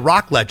 we've had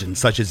rock legends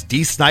such as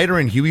Dee Snider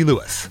and Huey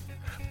Lewis,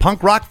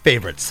 punk rock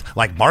favorites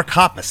like Mark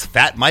Hoppus,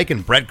 Fat Mike,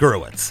 and Brett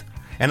Gurewitz,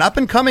 and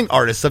up-and-coming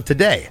artists of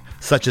today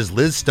such as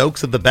Liz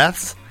Stokes of the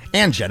Beths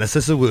and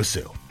Genesis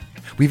Owusu.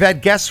 We've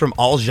had guests from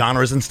all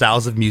genres and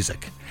styles of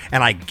music,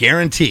 and I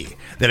guarantee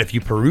that if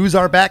you peruse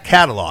our back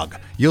catalog,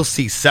 you'll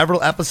see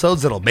several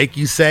episodes that'll make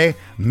you say,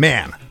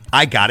 man,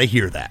 I gotta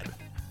hear that.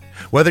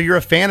 Whether you're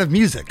a fan of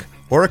music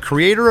or a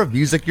creator of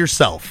music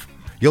yourself,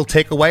 you'll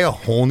take away a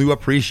whole new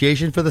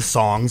appreciation for the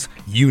songs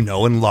you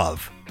know and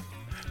love.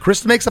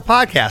 Krista Makes a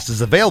Podcast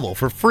is available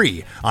for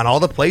free on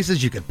all the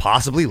places you could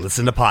possibly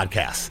listen to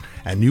podcasts,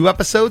 and new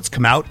episodes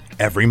come out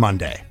every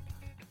Monday.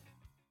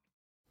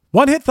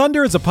 One Hit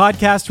Thunder is a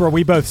podcast where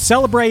we both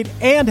celebrate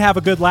and have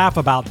a good laugh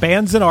about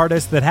bands and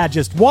artists that had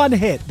just one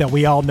hit that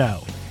we all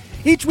know.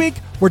 Each week,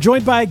 we're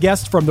joined by a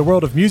guest from the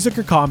world of music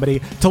or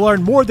comedy to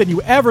learn more than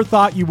you ever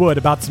thought you would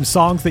about some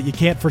songs that you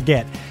can't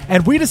forget.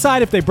 And we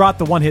decide if they brought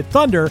the One Hit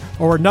Thunder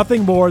or were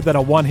nothing more than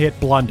a one-hit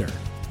blunder.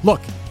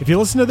 Look, if you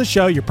listen to the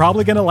show, you're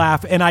probably going to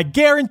laugh, and I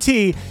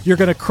guarantee you're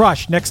going to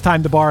crush next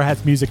time the bar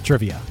has music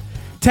trivia.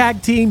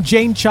 Tag Team,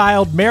 Jane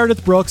Child,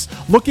 Meredith Brooks,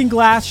 Looking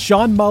Glass,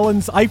 Sean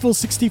Mullins, Eiffel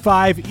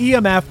 65,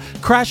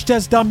 EMF, Crash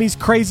Test Dummies,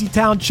 Crazy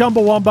Town,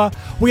 Chumbawamba.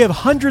 We have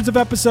hundreds of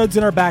episodes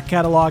in our back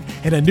catalog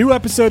and a new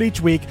episode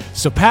each week,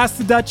 so pass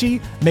the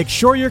Dutchie, make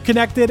sure you're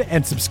connected,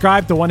 and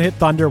subscribe to One Hit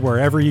Thunder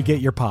wherever you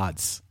get your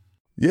pods.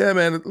 Yeah,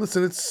 man.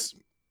 Listen,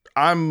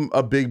 I'm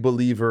a big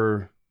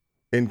believer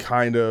in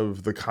kind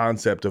of the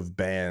concept of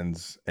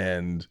bands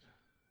and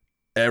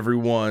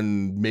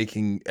everyone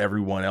making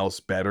everyone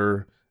else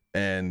better,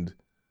 and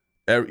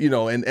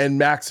and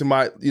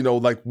maximize,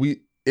 like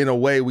in a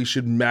way we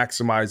should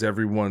maximize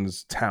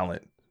everyone's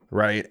talent,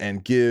 right?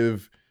 And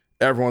give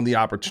everyone the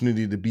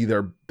opportunity to be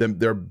their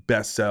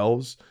best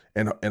selves,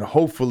 and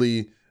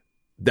hopefully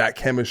that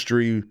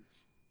chemistry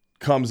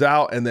comes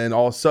out, and then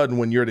all of a sudden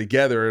when you're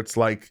together, it's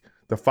like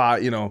the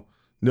five, no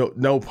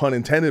pun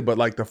intended, but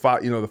like the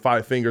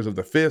five fingers of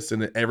the fist,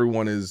 and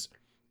everyone is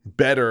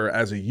better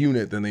as a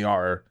unit than they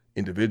are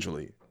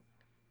individually.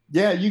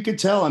 Yeah, you could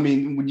tell. I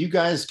mean, when you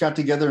guys got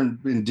together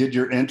and did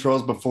your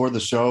intros before the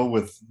show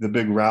with the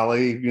big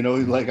rally,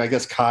 like I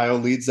guess Kyle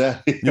leads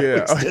that.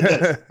 Yeah. Did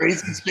that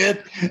crazy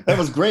shit. That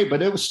was great,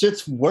 but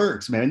shit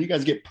works, man. You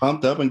guys get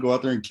pumped up and go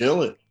out there and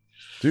kill it.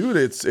 Dude,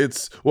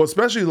 it's well,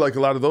 especially like a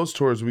lot of those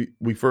tours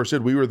we first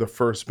did, we were the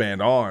first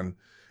band on.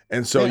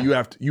 And so you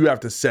have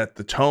to set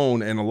the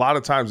tone. And a lot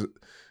of times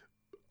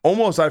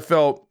almost I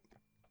felt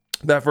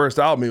that first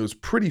album, it was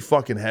pretty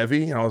fucking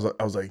heavy. And I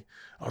was like,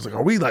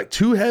 are we like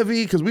too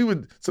heavy? Because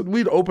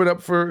we'd open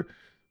up for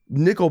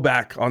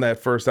Nickelback on that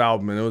first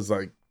album, and it was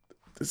like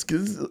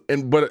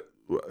but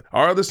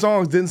our other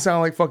songs didn't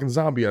sound like fucking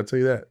Zombie, I'll tell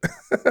you that.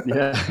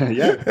 Yeah.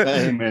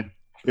 Hey man,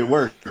 it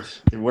worked.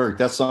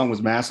 That song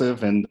was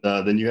massive, and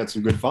then you had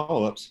some good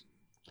follow-ups.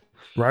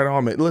 Right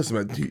on, man. Listen,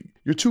 man,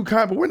 you're too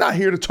kind, but we're not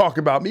here to talk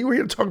about me. We're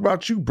here to talk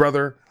about you,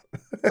 brother.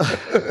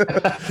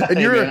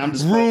 And you're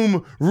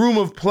room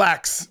of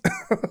plaques.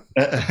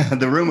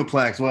 The room of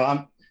plaques.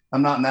 Well,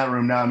 I'm not in that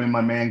room now. I'm in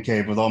my man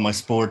cave with all my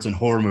sports and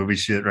horror movie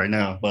shit right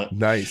now. But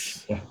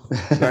nice.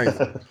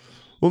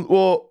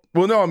 Well,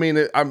 no. I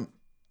mean,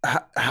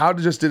 how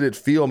did it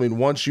feel? I mean,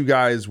 once you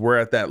guys were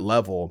at that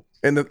level,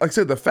 and like I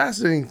said, the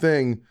fascinating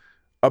thing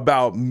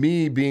about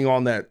me being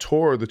on that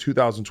tour, the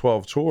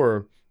 2012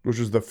 tour, which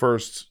was the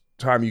first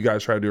time you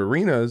guys tried to do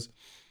arenas,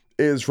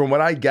 is from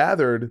what I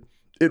gathered,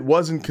 it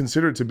wasn't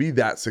considered to be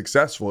that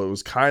successful. It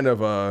was kind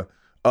of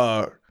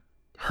a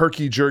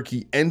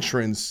herky-jerky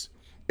entrance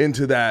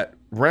into that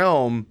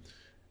realm.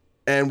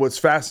 And what's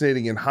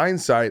fascinating in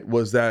hindsight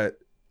was that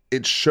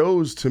it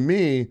shows to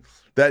me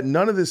that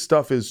none of this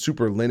stuff is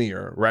super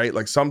linear, right?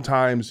 Like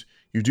sometimes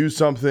you do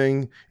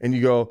something and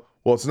you go,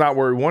 well, it's not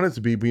where we want it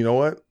to be, but you know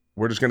what?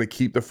 We're just going to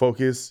keep the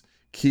focus,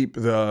 keep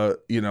the,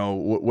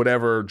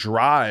 whatever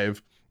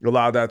drive,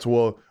 allow that to,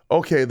 well,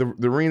 okay, the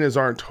arenas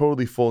aren't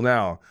totally full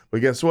now,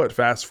 but guess what?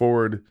 Fast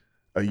forward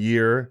a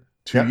year,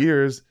 2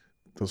 years,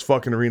 those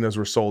fucking arenas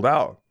were sold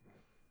out.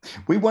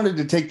 We wanted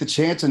to take the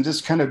chance and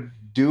just kind of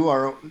do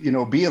our,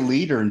 be a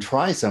leader and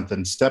try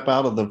something, step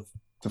out of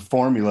the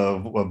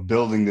formula of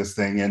building this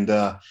thing. And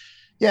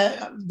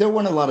there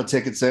weren't a lot of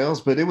ticket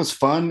sales, but it was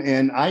fun.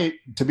 And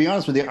to be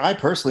honest with you, I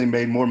personally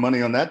made more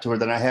money on that tour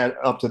than I had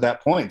up to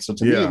that point. So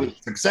to me, it was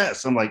a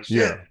success. I'm like, shit.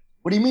 Yeah.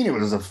 What do you mean it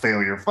was a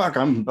failure? Fuck,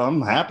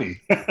 I'm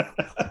happy.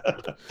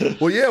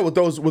 Well, yeah, with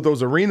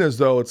those arenas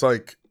though, it's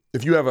like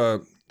if you have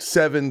a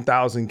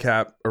 7,000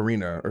 cap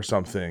arena or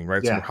something,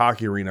 right? Some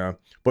hockey arena,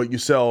 but you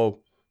sell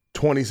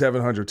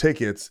 2,700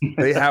 tickets,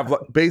 they have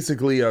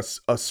basically a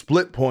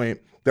split point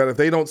that if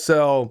they don't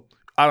sell,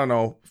 I don't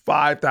know,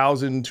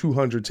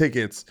 5,200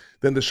 tickets,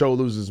 then the show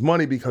loses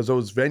money because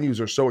those venues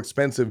are so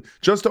expensive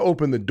just to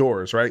open the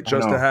doors, right?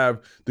 Just to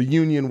have the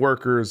union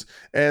workers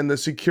and the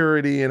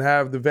security and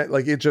have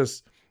the it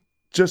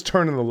just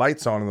turning the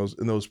lights on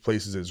in those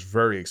places is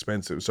very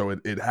expensive. So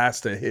it has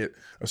to hit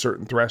a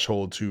certain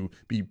threshold to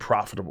be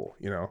profitable,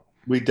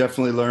 We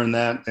definitely learned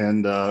that.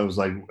 And it was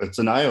like, it's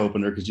an eye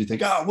opener because you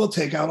think, we'll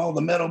take out all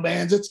the metal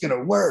bands. It's going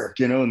to work,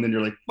 and then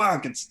you're like,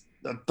 fuck, it's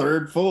a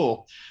third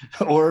full.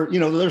 Or,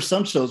 there's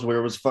some shows where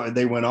it was fine.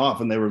 They went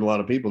off and there were a lot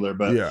of people there,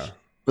 but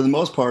for the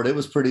most part, it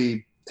was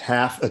pretty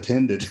half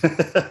attended.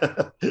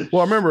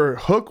 Well, I remember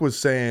Hook was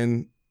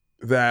saying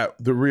that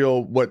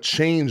what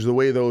changed the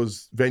way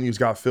those venues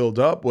got filled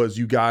up was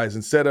you guys,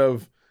 instead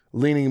of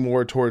leaning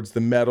more towards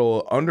the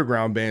metal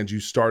underground bands,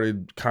 you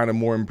started kind of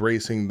more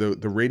embracing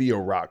the radio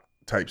rock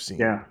type scene.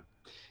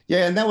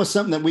 Yeah. And that was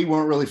something that we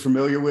weren't really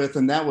familiar with.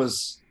 And that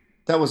was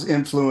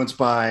influenced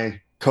by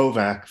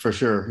Kovac for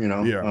sure,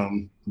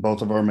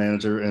 both of our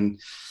manager, and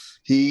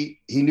he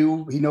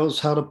knows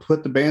how to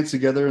put the bands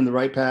together in the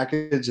right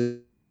package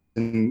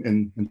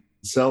and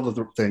sell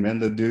the thing, man.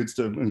 The dude's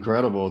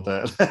incredible at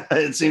that.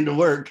 It seemed to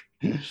work.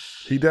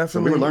 He definitely.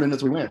 So we were learning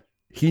as we went.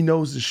 He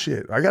knows the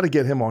shit. I got to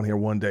get him on here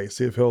one day.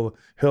 See if he'll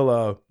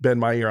bend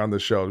my ear on the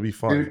show. It'll be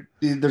fun.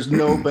 Dude, there's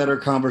no better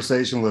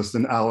conversationalist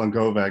than Alan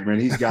Kovac, man.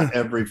 He's got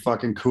every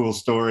fucking cool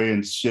story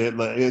and shit.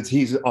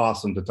 He's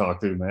awesome to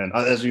talk to, man.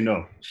 As you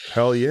know.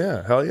 Hell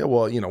yeah.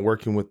 Well,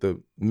 working with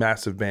the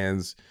massive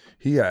bands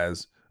he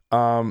has.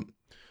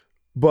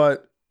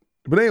 But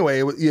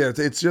anyway,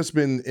 it's just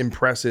been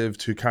impressive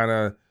to kind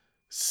of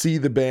see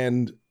the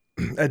band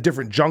at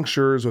different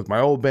junctures with my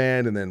old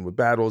band and then with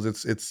Battles.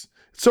 It's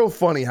so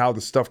funny how the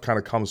stuff kind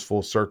of comes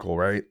full circle,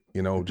 right?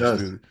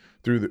 Just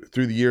through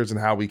the years and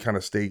how we kind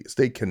of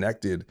stay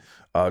connected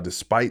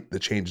despite the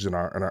changes in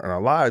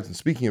our lives. And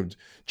speaking of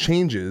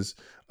changes,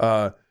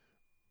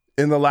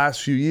 in the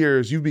last few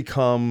years, you've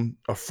become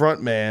a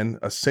frontman,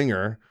 a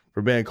singer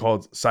for a band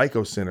called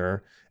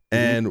Synner.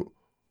 And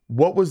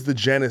what was the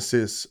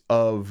genesis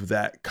of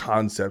that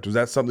concept? Was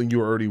that something you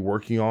were already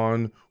working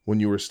on when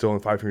you were still in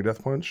Five Finger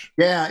Death Punch?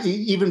 Yeah,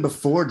 even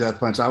before Death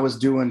Punch, I was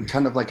doing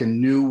kind of like a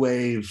new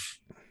wave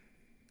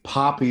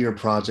poppier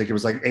project. It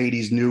was like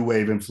 80s new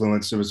wave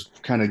influence. It was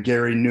kind of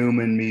Gary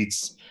Newman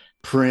meets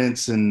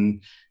Prince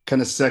and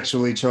kind of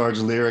sexually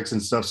charged lyrics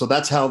and stuff. So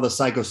that's how the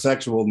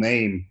Psychosexual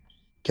name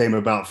came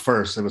about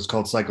first. It was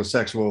called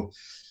Psychosexual.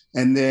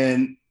 And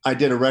then I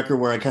did a record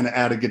where I kind of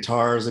added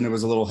guitars and it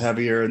was a little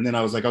heavier. And then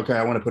I was like, okay,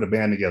 I want to put a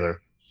band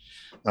together.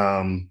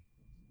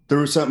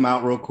 Threw something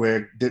out real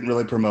quick, didn't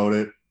really promote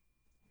it.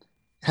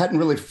 Hadn't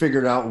really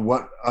figured out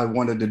what I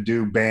wanted to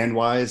do band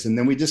wise. And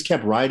then we just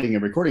kept writing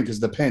and recording because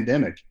the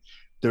pandemic,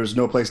 there was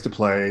no place to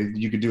play.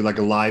 You could do like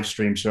a live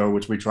stream show,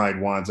 which we tried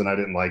once and I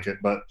didn't like it.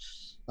 But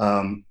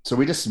so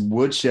we just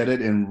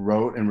woodshedded and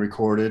wrote and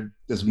recorded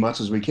as much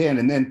as we can.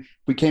 And then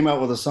we came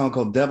out with a song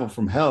called Devil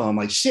from Hell. I'm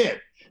like,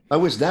 shit, I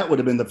wish that would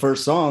have been the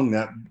first song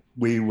that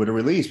we would have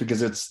released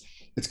because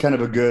it's kind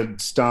of a good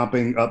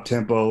stomping up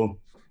tempo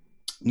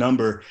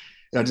number.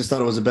 And I just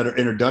thought it was a better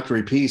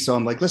introductory piece. So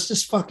I'm like, let's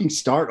just fucking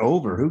start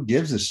over. Who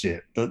gives a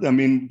shit? I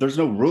mean, there's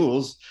no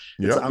rules.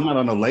 Yep. I'm not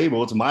on a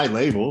label. It's my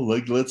label.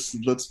 Like, let's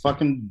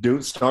fucking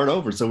start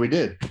over. So we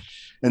did.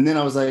 And then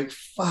I was like,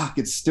 fuck,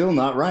 it's still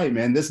not right,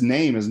 man. This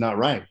name is not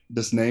right.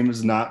 This name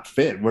is not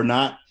fit.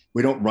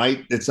 We don't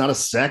write. It's not a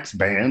sex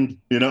band,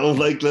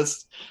 like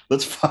let's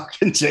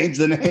fucking change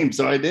the name.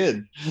 So I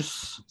did.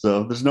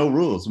 So there's no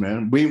rules,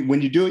 man.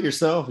 When you do it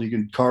yourself, you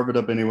can carve it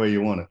up any way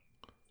you want it.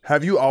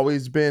 Have you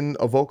always been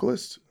a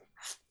vocalist?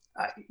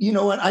 You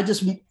know what?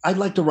 I'd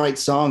like to write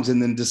songs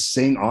and then just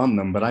sing on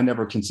them, but I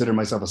never consider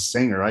myself a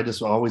singer. I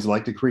just always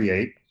like to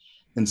create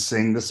and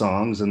sing the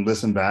songs and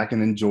listen back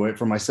and enjoy it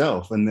for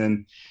myself. And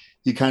then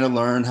you kind of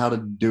learn how to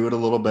do it a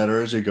little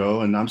better as you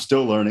go. And I'm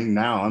still learning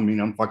now. I mean,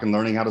 I'm fucking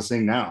learning how to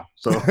sing now.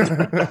 So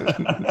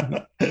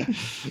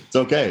it's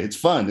okay. It's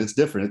fun. It's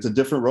different. It's a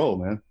different role,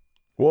 man.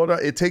 Well,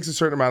 it takes a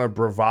certain amount of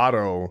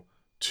bravado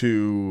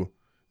to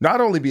not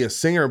only be a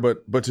singer,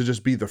 but to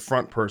just be the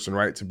front person,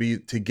 right? To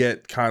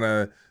get kind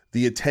of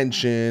the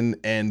attention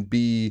and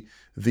be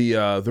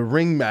the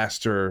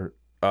ringmaster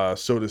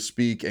so to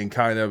speak, and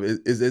kind of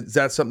is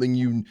that something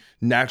you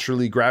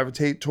naturally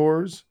gravitate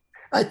towards?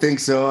 I think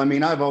so. I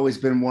mean, I've always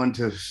been one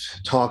to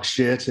talk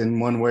shit in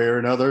one way or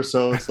another.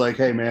 So it's like,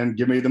 hey, man,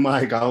 give me the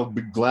mic. I'll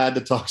be glad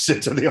to talk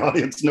shit to the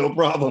audience. No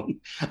problem.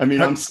 I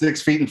mean, I'm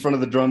 6 feet in front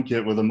of the drum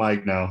kit with a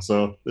mic now,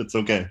 so it's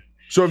okay.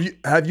 So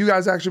have you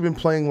guys actually been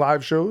playing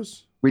live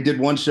shows? We did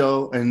one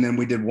show and then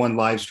we did one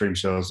live stream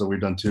show. So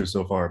we've done 2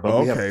 so far. But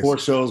we have 4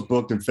 shows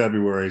booked in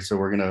February. So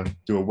we're going to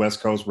do a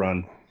West Coast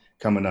run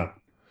coming up.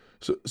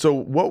 So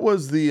what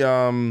was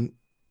the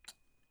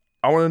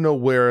I want to know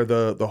where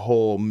the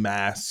whole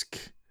mask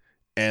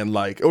and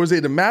like, or is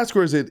it a mask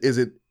or is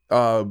it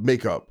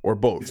makeup or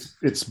both?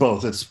 It's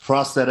both. It's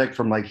prosthetic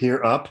from like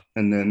here up,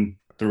 and then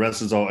the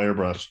rest is all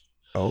airbrush.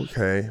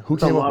 Okay, who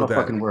came up with that? A lot of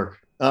fucking work.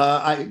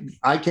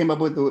 I came up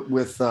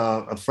with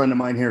a friend of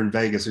mine here in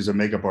Vegas who's a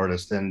makeup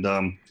artist, and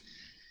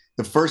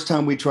the first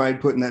time we tried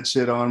putting that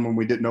shit on when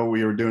we didn't know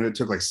we were doing it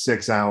took like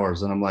 6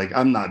 hours, and I'm like,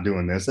 I'm not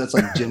doing this. That's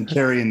like Jim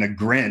Carrey and the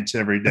Grinch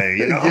every day,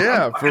 you know?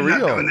 Yeah, for real.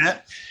 Not doing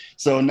that.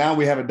 So now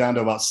we have it down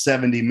to about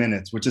 70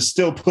 minutes, which is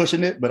still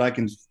pushing it, but I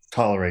can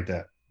tolerate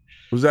that.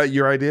 Was that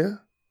your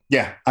idea?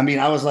 Yeah. I mean,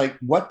 I was like,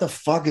 what the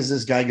fuck is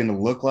this guy going to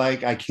look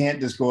like? I can't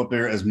just go up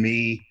there as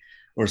me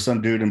or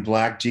some dude in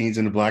black jeans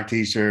and a black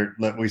t-shirt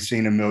that we've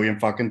seen a million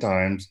fucking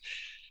times.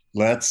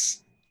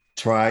 Let's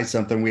try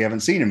something we haven't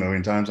seen a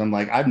million times. I'm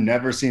like, I've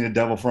never seen a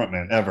devil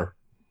frontman ever.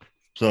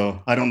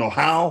 So I don't know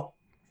how,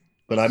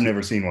 but I've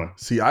never seen one.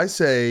 See, I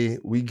say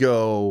we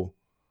go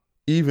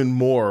even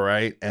more,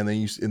 right? And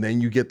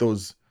then you get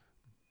those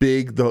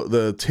big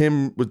the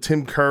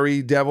Tim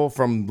Curry devil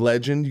from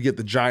Legend. You get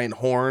the giant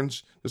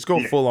horns. Let's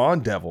go full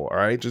on devil. All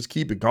right, just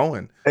keep it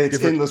going.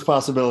 It's endless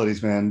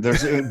possibilities, man.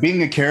 There's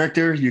being a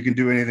character, you can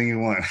do anything you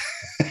want.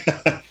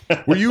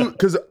 Were you?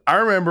 Because I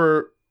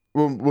remember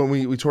when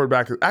we toured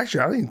back.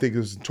 Actually, I didn't think it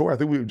was a tour. I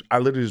think I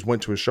literally just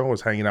went to a show. I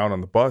was hanging out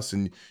on the bus,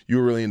 and you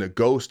were really into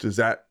Ghost. Is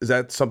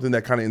that something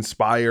that kind of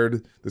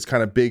inspired this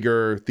kind of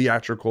bigger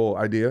theatrical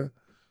idea?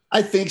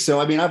 I think so.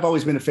 I mean, I've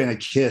always been a fan of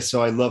Kiss,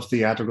 so I love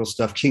theatrical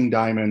stuff. King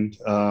Diamond,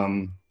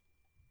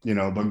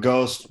 but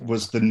Ghost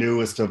was the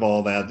newest of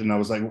all that. And I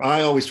was like,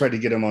 I always tried to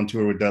get him on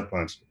tour with Death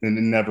Punch, and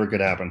it never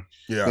could happen.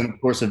 Yeah. Then, of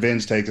course,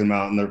 Avenged takes them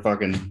out, and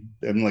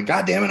I'm like,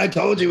 God damn it, I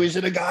told you we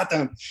should have got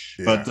them.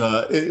 Yeah.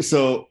 But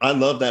so I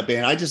love that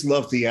band. I just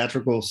love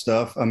theatrical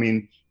stuff. I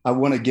mean, I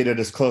want to get it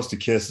as close to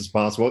Kiss as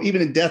possible.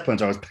 Even in Death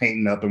Punch, I was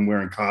painting up and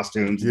wearing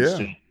costumes and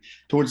shit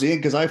towards the end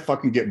because I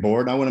fucking get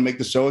bored. And I want to make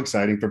the show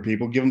exciting for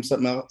people, give them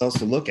something else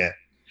to look at.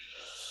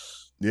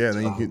 Yeah,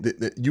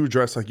 then you were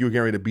dressed like you were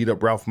getting ready to beat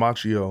up Ralph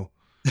Macchio,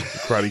 the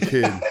Karate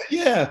Kid.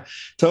 Yeah,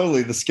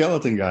 totally. The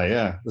skeleton guy,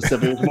 yeah.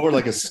 Except it was more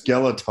like a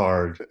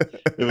skeletard.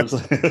 It was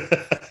like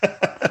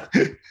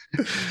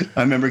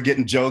I remember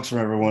getting jokes from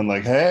everyone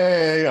like,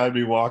 hey, I'd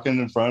be walking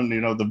in front,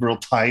 the real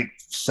tight,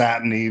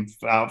 satiny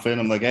outfit.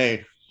 I'm like,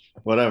 hey,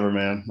 whatever,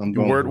 man.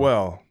 You word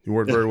well. You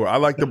word very well. I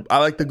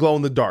like the glow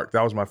in the dark.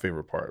 That was my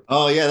favorite part.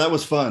 Oh yeah, that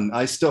was fun.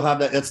 I still have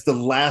that. That's the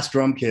last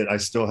drum kit I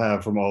still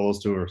have from all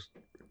those tours.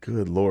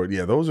 Good Lord.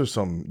 Yeah,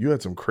 you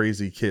had some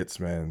crazy kits,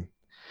 man.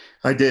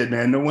 I did,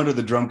 man. No wonder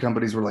the drum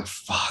companies were like,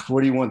 fuck,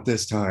 what do you want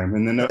this time?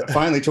 And then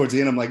finally towards the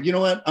end, I'm like, you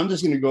know what? I'm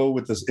just going to go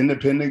with this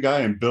independent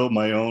guy and build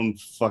my own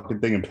fucking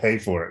thing and pay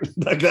for it.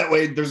 Like that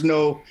way there's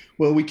no,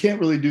 well, we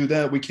can't really do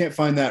that. We can't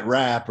find that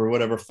rap or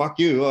whatever. Fuck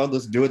you. I'll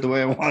just do it the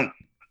way I want.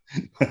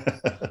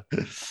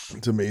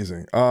 It's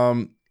amazing.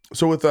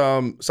 So with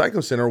Psycho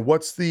Synner,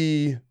 what's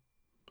the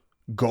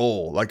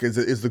goal? Like,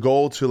 is the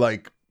goal to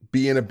like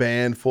be in a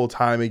band full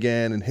time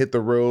again and hit the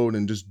road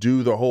and just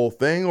do the whole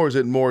thing, or is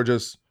it more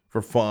just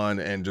for fun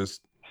and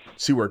just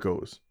see where it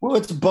goes? Well,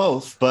 it's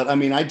both, but I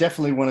mean, I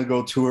definitely want to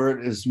go tour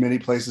as many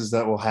places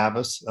that will have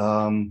us,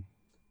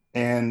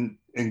 and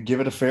give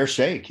it a fair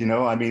shake.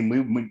 I mean,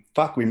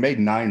 we made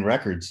 9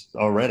 records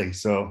already,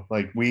 so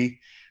like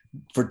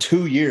for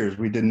 2 years,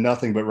 we did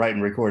nothing but write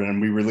and record, and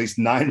we released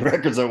 9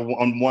 records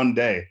on one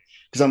day.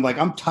 Because I'm like,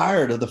 I'm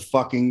tired of the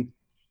fucking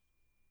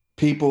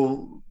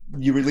people.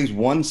 You release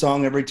one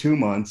song every 2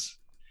 months,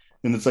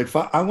 and it's like,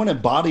 I want a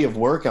body of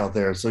work out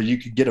there so you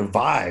could get a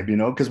vibe,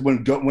 Because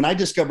when I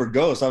discovered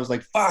Ghost, I was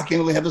like, fuck, I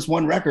only have this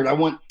one record. I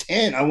want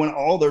 10. I want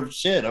all their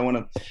shit. I want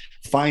to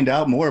find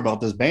out more about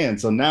this band.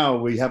 So now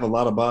we have a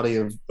lot of body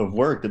of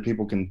work that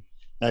people can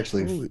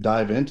actually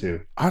dive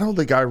into. I don't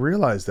think I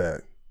realized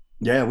that.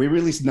 Yeah, we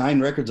released 9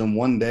 records in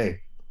one day.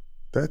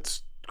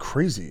 That's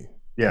crazy.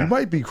 Yeah. You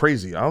might be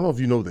crazy. I don't know if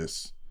you know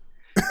this.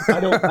 I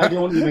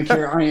don't even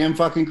care. I am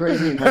fucking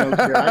crazy. And I don't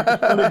care. I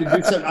just wanted to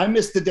do something. I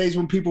miss the days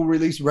when people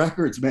release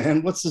records,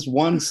 man. What's this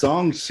one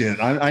song shit?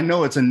 I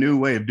know it's a new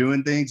way of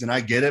doing things, and I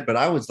get it, but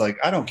I was like,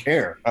 I don't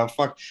care.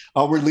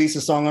 I'll release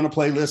a song on a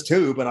playlist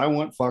too, but I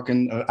want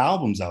fucking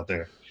albums out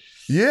there.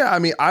 Yeah, I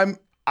mean, I'm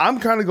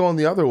kind of going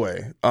the other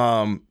way,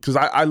 because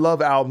I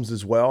love albums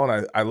as well,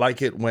 and I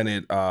like it when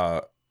it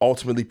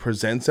ultimately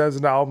presents as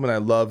an album, and I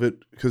love it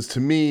because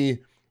to me,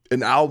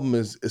 an album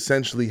is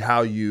essentially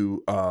how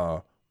you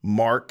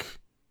mark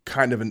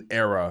kind of an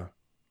era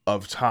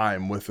of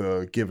time with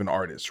a given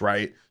artist,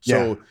 right?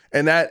 Yeah. So,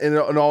 and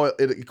all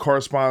it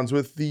corresponds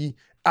with the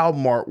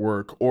album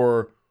artwork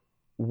or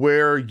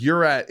where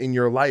you're at in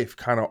your life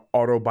kind of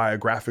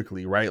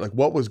autobiographically, right? Like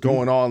what was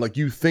going on? Like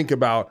you think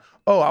about,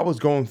 oh, I was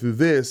going through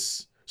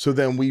this. So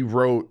then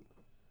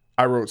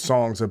I wrote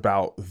songs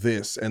about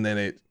this, and then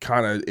it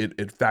kind of,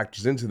 it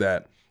factors into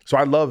that. So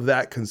I love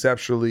that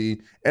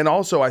conceptually. And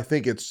also I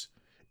think it's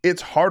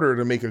harder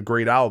to make a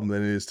great album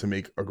than it is to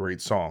make a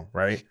great song,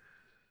 right?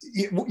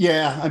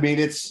 Yeah, I mean,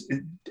 it's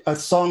a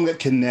song that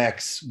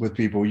connects with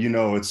people. You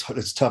know,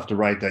 it's tough to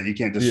write that. You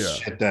can't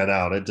just shit that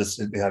out. It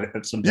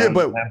sometimes. Yeah,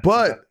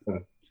 but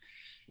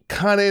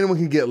kind of anyone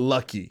can get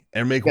lucky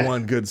and make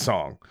one good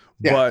song.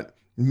 Yeah. But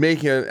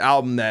making an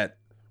album that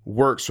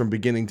works from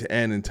beginning to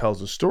end and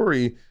tells a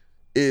story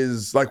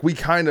is like, we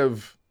kind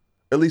of,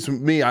 at least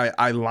with me, I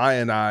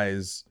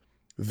lionize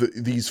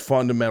these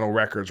fundamental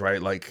records,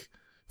 right? Like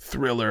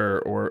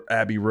Thriller or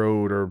Abbey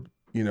Road or,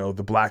 you know,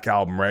 the Black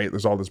Album, right?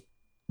 There's all this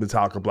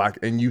Metallica Black,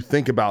 and you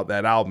think about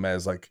that album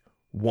as like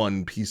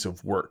one piece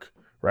of work,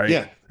 right?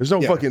 Yeah. There's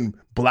no fucking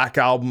Black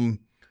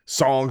Album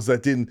songs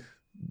that didn't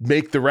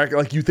make the record.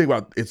 Like you think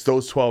about, it's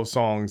those 12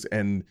 songs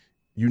and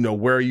you know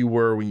where you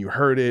were when you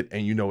heard it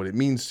and you know what it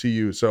means to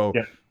you. So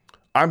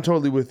I'm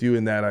totally with you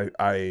in that.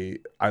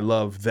 I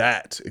love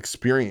that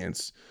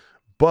experience.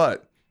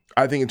 But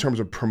I think in terms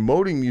of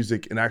promoting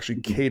music and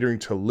actually catering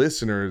to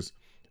listeners,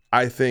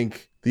 I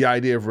think the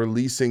idea of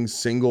releasing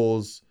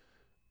singles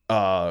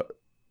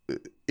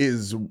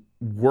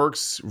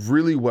works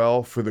really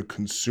well for the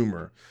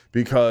consumer,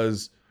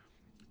 because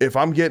if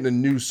I'm getting a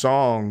new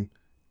song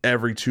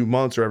every 2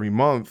 months or every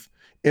month,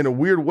 in a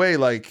weird way,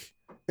 like,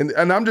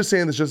 and I'm just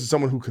saying this just as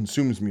someone who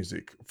consumes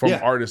music from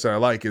artists that I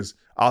like, is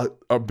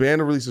a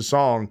band will release a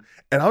song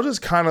and I'll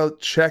just kind of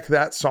check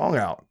that song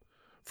out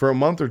for a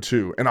month or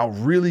two and I'll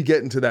really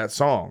get into that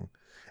song.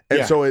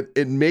 And so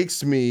it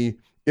makes me,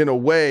 in a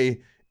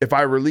way, if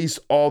I release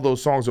all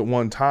those songs at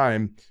one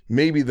time,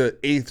 maybe the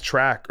 8th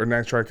track or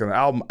 9th track on the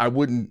album, I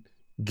wouldn't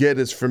get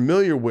as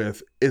familiar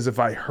with as if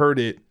I heard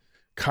it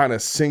kind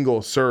of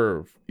single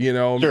serve, you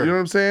know? Sure. You know what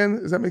I'm saying?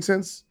 Does that make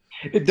sense?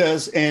 It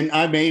does. And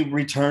I may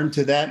return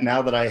to that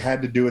now that I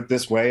had to do it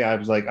this way. I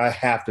was like, I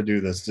have to do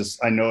this.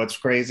 I know it's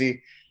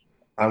crazy.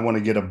 I want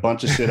to get a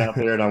bunch of shit out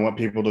there and I want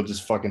people to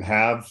just fucking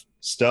have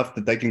stuff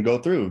that they can go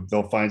through.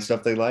 They'll find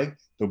stuff they like.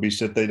 There'll be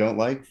shit they don't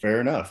like.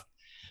 Fair enough.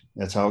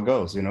 That's how it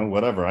goes, you know,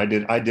 whatever. I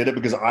did it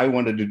because I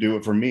wanted to do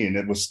it for me and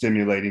it was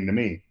stimulating to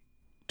me.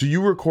 Do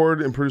you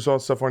record and produce all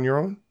the stuff on your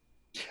own?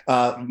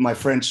 My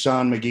friend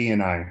Sean McGee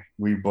and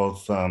we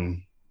both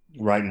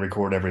write and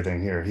record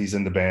everything here. He's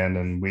in the band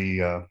and we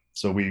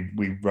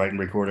write and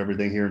record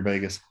everything here in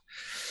Vegas.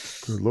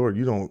 Good Lord,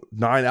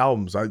 9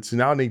 albums.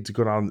 Now I need to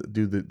go down and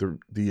do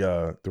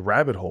the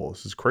rabbit hole.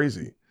 This is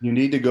crazy. You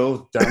need to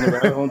go down the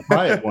rabbit hole and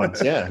try it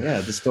once. Yeah.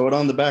 Just throw it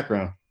on the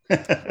background.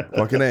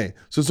 Fucking A.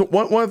 So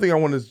one thing I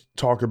want to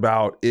talk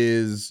about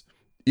is,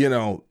 you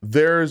know,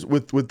 there's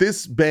with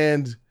this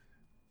band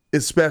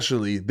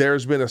especially,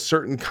 there's been a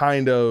certain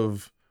kind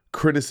of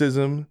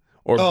criticism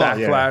or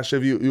backlash,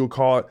 if you'll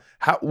call it.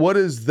 What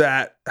is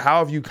that? How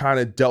have you kind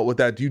of dealt with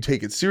that? Do you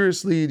take it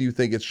seriously? Do you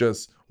think it's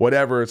just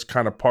whatever? It's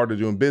kind of part of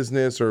doing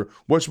business, or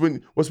what's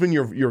been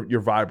your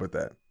vibe with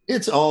that?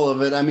 It's all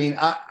of it. I mean,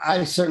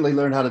 I certainly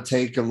learned how to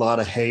take a lot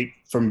of hate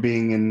from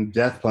being in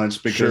Death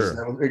Punch because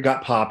it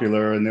got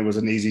popular and there was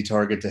an easy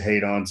target to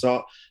hate on.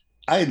 So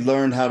I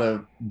learned how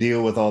to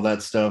deal with all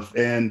that stuff.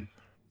 And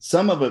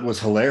some of it was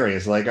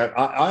hilarious. Like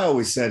I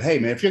always said, hey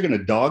man, if you're going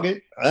to dog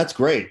it, that's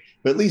great,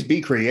 but at least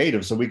be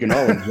creative so we can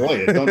all enjoy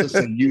it. Don't just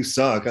say you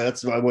suck.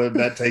 That's why would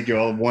that take you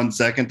all 1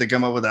 second to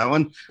come up with that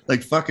one?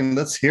 Like fucking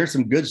let's hear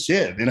some good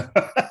shit, you know?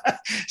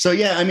 So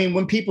yeah, I mean,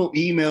 when people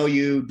email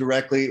you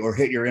directly or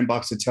hit your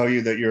inbox to tell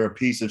you that you're a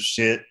piece of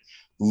shit,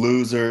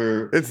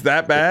 loser, it's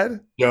that bad?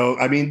 No,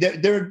 I mean,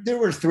 there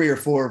were 3 or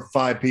 4 or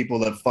 5 people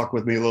that fuck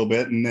with me a little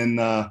bit, and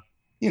then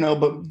you know,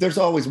 but there's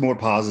always more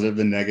positive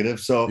than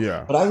negative. So,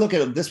 but I look at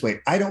it this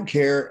way. I don't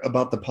care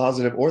about the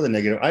positive or the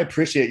negative. I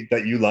appreciate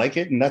that you like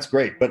it and that's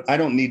great, but I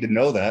don't need to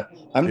know that.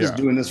 I'm just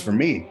doing this for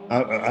me.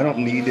 I don't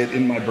need it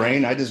in my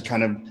brain. I just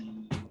kind of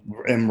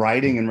am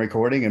writing and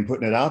recording and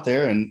putting it out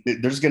there. And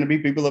there's going to be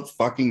people that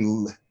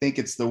fucking think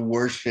it's the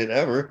worst shit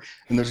ever.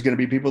 And there's going to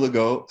be people that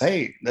go,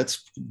 hey,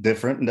 that's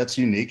different and that's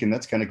unique and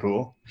that's kind of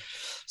cool.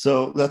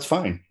 So that's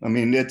fine. I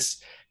mean,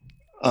 it's,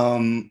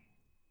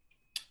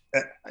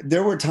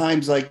 there were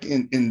times like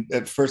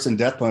at first in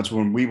Death Punch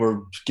when we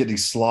were getting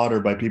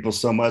slaughtered by people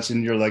so much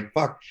and you're like,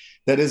 fuck,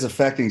 that is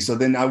affecting. So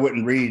then I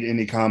wouldn't read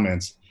any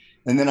comments.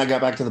 And then I got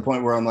back to the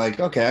point where I'm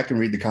like, okay, I can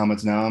read the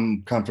comments now.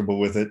 I'm comfortable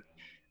with it.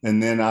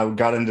 And then I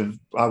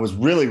was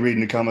really reading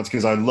the comments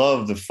because I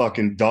love the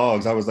fucking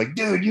dogs. I was like,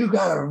 dude, you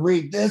got to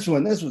read this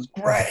one. This was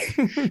great.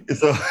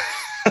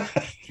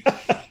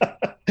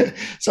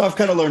 So I've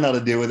kind of learned how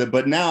to deal with it,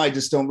 but now I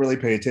just don't really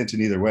pay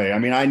attention either way. I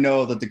mean, I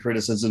know that the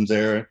criticism's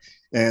there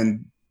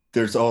and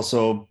there's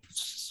also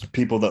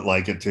people that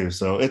like it too.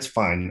 So it's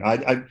fine.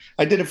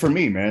 I did it for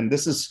me, man.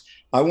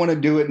 I want to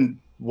do it and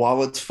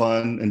while it's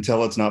fun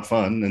until it's not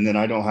fun, and then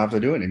I don't have to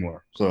do it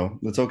anymore. So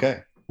it's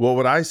okay. Well,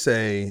 what I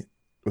say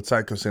with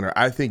Psycho Synner,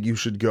 I think you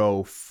should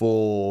go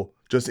full,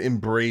 just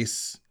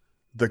embrace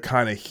the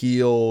kind of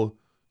heel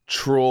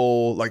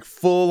troll, like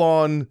full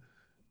on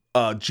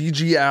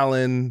Gigi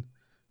Allen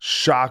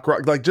shock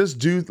rock, like just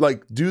do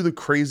the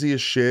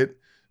craziest shit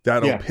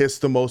that'll piss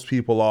the most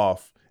people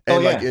off,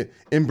 and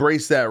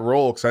embrace that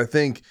role. Because I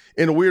think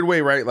in a weird way,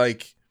 right,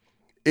 like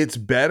it's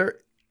better,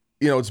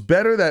 it's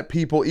better that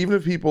people, even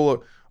if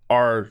people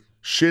are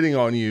shitting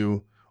on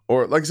you,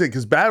 or like I said,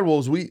 because Bad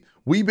Wolves,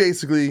 we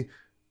basically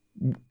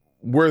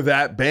were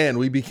that band.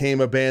 We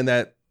became a band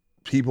that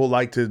people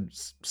like to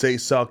say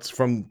sucked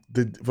from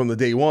the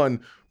day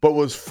one. But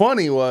what's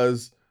funny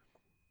was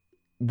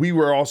we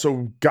were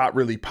also got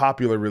really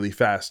popular really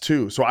fast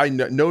too. So I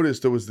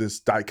noticed there was this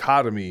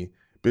dichotomy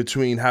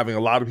between having a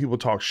lot of people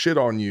talk shit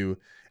on you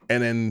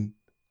and then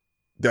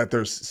that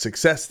there's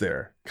success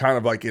there. Kind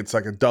of like it's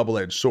like a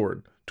double-edged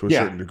sword to a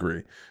certain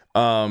degree.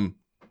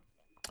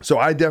 So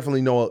I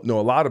definitely know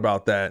a lot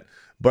about that.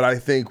 But I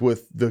think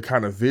with the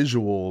kind of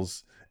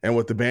visuals and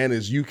what the band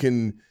is, you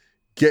can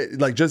get,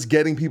 like, just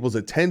getting people's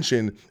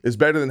attention is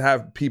better than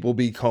have people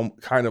become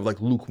kind of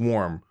like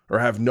lukewarm or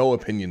have no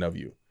opinion of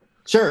you.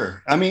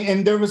 Sure. I mean,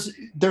 and there was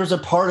a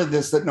part of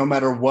this that no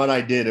matter what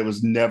I did, it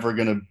was never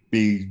going to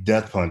be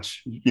Death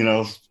Punch,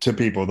 to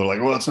people. They're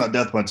like, well, it's not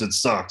Death Punch, it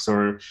sucks.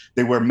 Or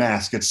they wear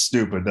masks, it's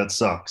stupid, that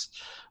sucks.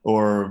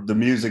 Or the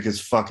music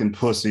is fucking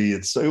pussy,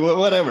 it's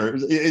whatever.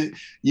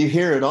 You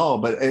hear it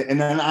all. And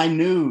then I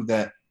knew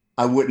that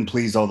I wouldn't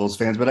please all those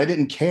fans, but I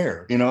didn't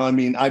care. I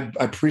mean, I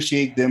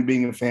appreciate them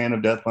being a fan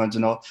of Death Punch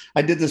and all.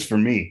 I did this for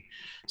me.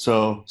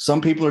 So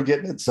some people are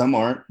getting it, some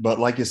aren't. But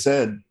like you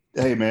said,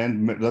 hey,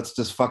 man, let's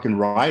just fucking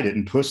ride it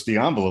and push the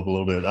envelope a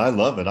little bit. I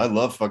love it. I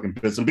love fucking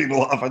pissing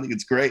people off. I think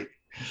it's great.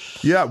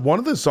 Yeah, one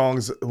of the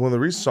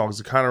recent songs,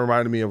 it kind of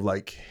reminded me of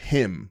like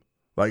Him,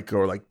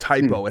 or like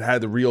Typo. It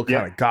had the real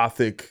kind of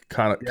gothic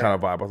kind of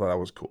vibe. I thought that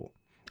was cool.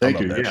 Thank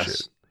you. Yes.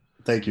 Shit.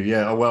 Thank you.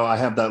 Yeah. Well, I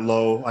have that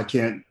low. I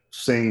can't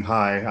sing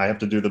high. I have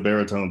to do the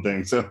baritone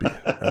thing. So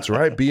that's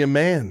right. Be a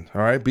man.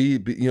 All right. Be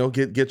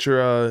get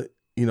your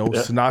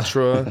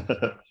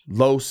Sinatra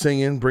low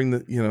singing. Bring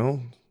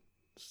the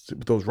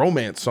those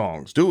romance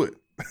songs. Do it.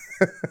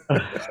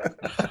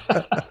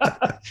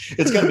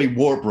 It's got to be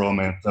warp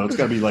romance, though. It's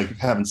got to be like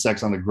having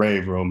sex on the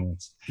grave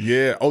romance.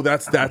 Yeah. Oh,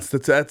 that's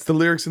the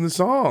lyrics in the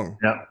song.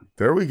 Yeah.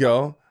 There we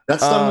go.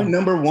 That's song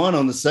 #1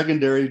 on the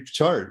secondary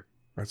chart.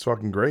 That's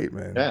fucking great,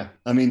 man. Yeah.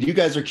 I mean, you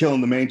guys are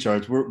killing the main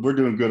charts. We're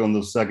doing good on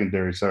those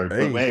secondary charts.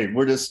 Hey. But hey,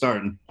 we're just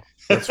starting.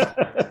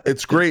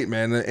 It's great,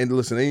 man. And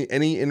listen,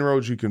 any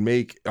inroads you can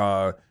make,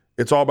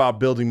 it's all about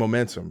building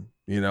momentum,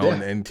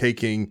 and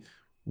taking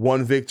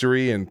one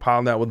victory and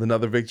piling that with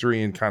another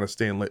victory and kind of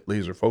staying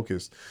laser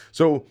focused.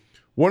 So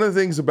one of the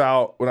things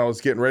about when I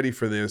was getting ready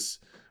for this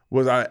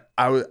was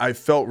I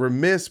felt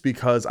remiss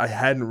because I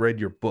hadn't read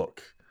your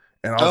book.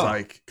 And I was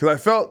like, because I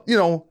felt,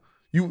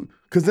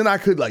 because then I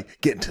could like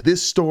get into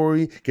this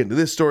story,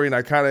 and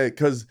I kind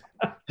of,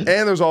 and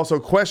there's also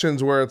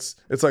questions where it's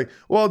like,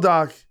 well,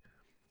 Doc,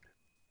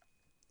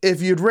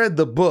 if you'd read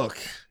the book,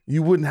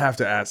 you wouldn't have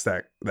to ask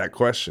that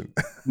question.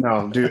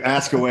 No, dude,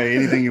 ask away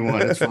anything you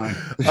want. It's fine.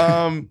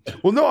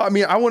 Well, no, I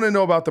mean, I want to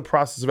know about the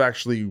process of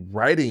actually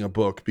writing a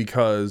book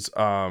because,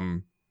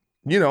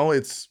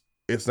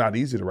 it's not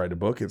easy to write a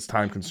book. It's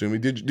time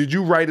consuming. Did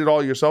you write it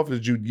all yourself? Or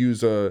did you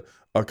use a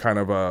kind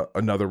of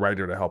another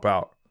writer to help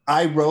out?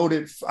 I wrote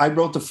it. I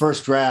wrote the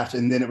first draft,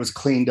 and then it was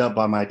cleaned up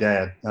by my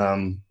dad.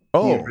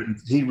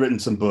 He'd written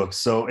some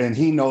books, and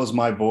he knows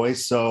my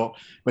voice.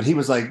 But he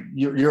was like,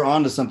 "You're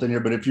onto something here.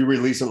 But if you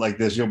release it like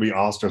this, you'll be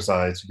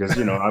ostracized because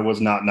I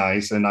was not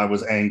nice, and I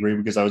was angry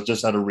because I was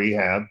just out of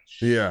rehab.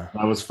 Yeah,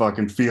 I was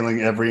fucking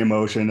feeling every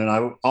emotion,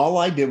 and all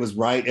I did was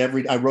write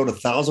I wrote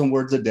 1,000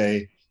 words a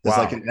day. It's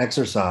like an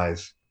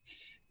exercise.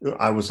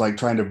 I was like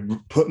trying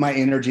to put my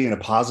energy in a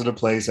positive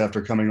place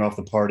after coming off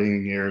the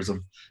partying years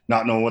of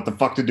not knowing what the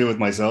fuck to do with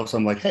myself. So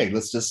I'm like, hey,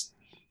 let's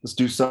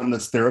do something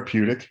that's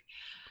therapeutic.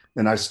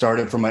 And I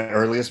started from my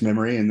earliest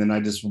memory, and then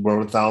I just wrote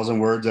 1,000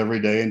 words every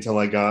day until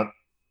I got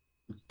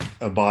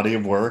a body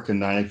of work,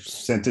 and I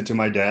sent it to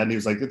my dad, and he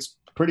was like, it's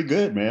pretty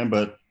good, man,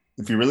 but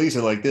if you release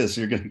it like this,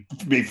 you're gonna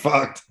be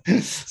fucked.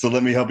 So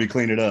let me help you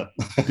clean it up.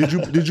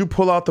 Did you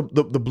pull out the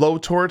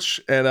blowtorch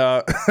and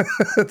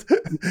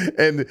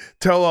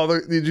tell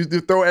did you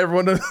throw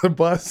everyone under the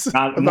bus?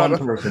 Not one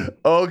person.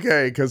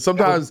 Okay, because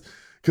sometimes.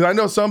 Because I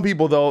know some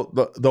people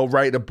they'll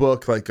write a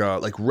book like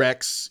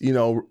Rex,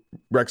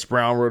 Rex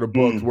Brown wrote a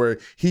book where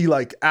he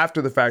like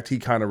after the fact he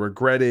kind of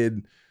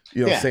regretted,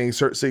 saying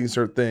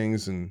certain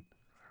things and.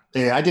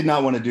 Yeah, I did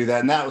not want to do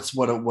that, and that was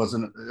what it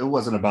wasn't. It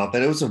wasn't about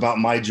that. It was about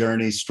my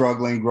journey,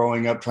 struggling,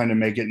 growing up, trying to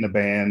make it in a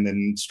band,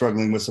 and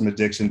struggling with some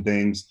addiction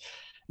things.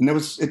 And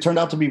it turned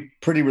out to be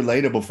pretty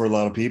relatable for a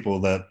lot of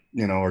people that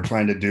are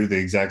trying to do the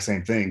exact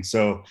same thing.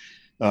 So,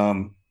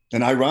 and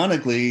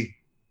ironically,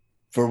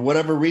 for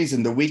whatever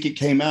reason, the week it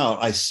came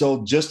out, I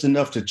sold just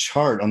enough to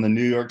chart on the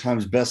New York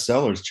Times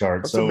bestsellers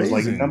chart. That's so amazing. It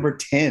was like number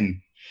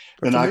 10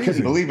 And I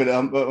couldn't believe it.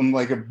 I'm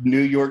like a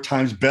New York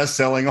Times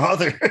best-selling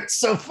author. It's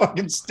so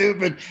fucking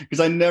stupid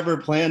because I never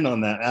planned on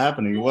that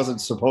happening. It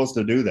wasn't supposed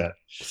to do that.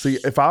 See,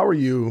 if I were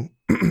you,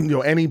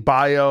 any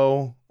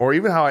bio or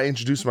even how I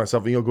introduce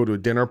myself, and you'll go to a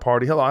dinner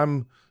party. Hello,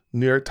 I'm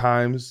New York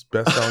Times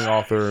best-selling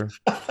author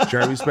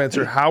Jeremy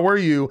Spencer. How are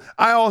you?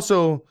 I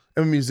also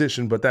am a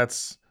musician, but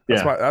that's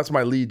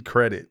my lead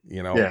credit.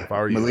 Yeah, if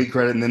I were you. My lead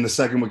credit, and then the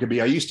second one could be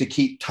I used to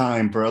keep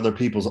time for other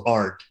people's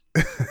art.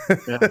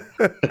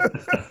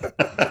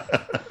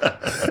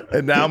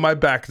 And now my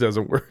back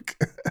doesn't work.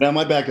 Now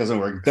my back doesn't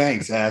work.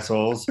 Thanks,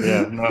 assholes.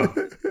 Yeah, no.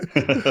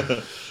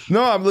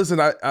 No, listen.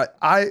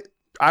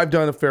 I've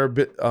done a fair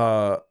bit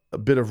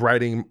of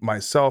writing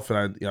myself,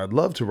 and I'd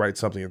love to write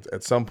something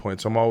at some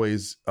point. So I'm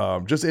always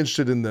just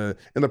interested in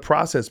the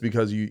process,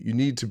 because you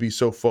need to be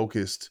so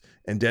focused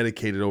and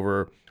dedicated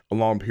over a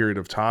long period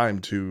of time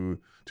to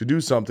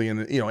do something.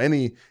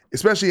 And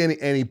especially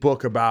any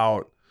book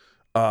about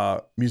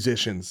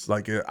musicians,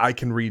 like I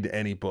can read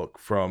any book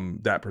from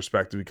that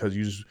perspective, because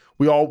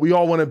we all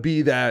want to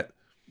be that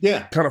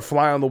kind of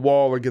fly on the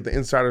wall or get the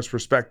insider's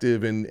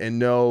perspective and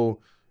know,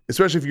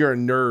 especially if you're a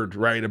nerd,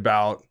 right,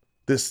 about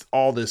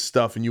all this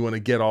stuff and you want to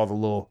get all the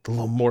little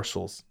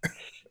morsels.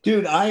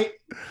 Dude, I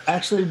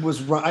actually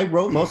I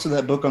wrote most of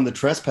that book on the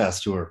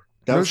Trespass tour.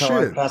 That was how I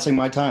was passing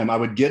my time. I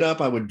would get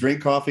up, I would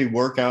drink coffee,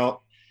 work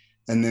out,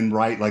 and then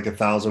write like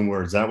 1,000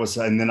 words.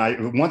 And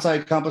then once I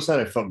accomplished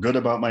that, I felt good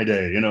about my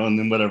day, and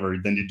then whatever.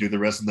 Then you do the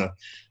rest of the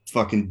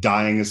fucking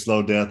dying a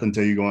slow death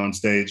until you go on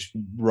stage,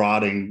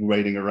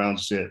 waiting around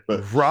shit.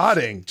 But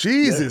rotting,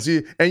 Jesus,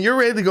 and you're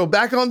ready to go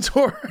back on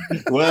tour.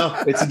 Well,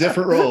 it's a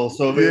different role.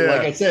 So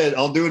like I said,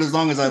 I'll do it as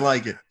long as I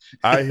like it.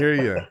 I hear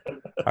you.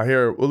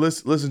 Well,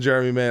 listen,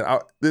 Jeremy, man,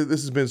 this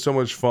has been so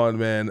much fun,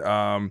 man.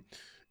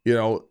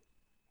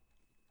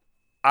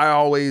 I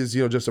always,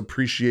 just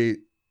appreciate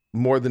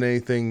more than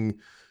anything,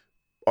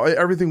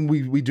 everything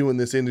we do in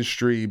this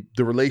industry.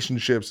 The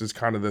relationships is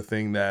kind of the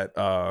thing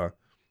that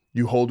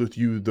you hold with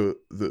you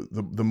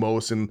the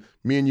most. And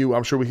me and you,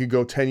 I'm sure we could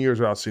go 10 years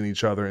without seeing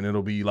each other, and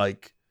it'll be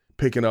like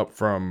picking up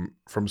from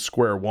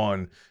square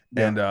one.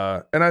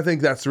 Yeah. And I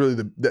think that's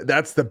really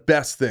that's the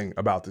best thing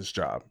about this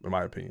job, in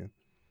my opinion.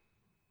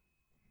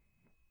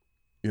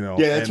 Yeah,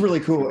 it's really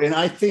cool. And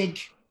I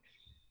think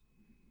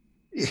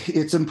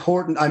it's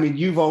important. I mean,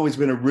 you've always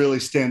been a really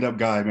stand-up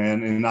guy,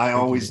 man. And I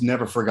always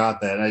never forgot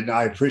that.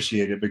 I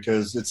appreciate it,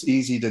 because it's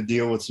easy to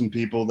deal with some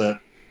people that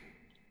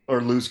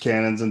are loose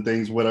cannons and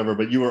things, whatever,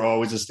 but you were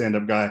always a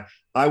stand-up guy.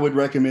 I would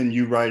recommend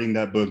you writing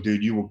that book,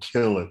 dude. You will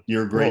kill it.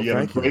 You're great. You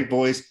have a great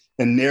voice,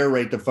 and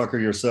narrate the fucker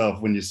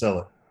yourself when you sell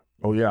it.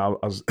 Oh yeah.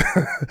 I was,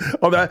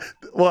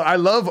 I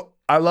love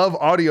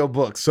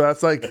audiobooks. So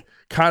that's like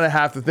kind of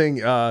half the thing,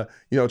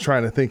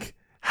 trying to think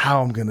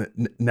how I'm going to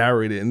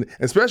narrate it. And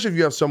especially if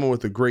you have someone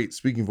with a great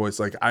speaking voice,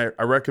 like I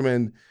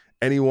recommend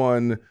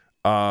anyone,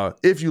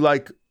 if you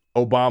like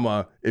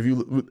Obama,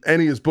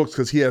 any of his books,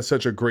 because he has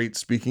such a great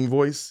speaking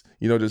voice,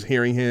 just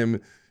hearing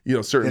him,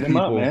 certain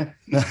people, up, man.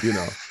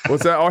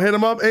 What's that? I'll hit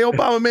him up. Hey,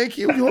 Obama, man,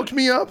 can you hook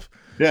me up?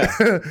 Yeah.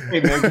 Hey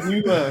man,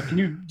 can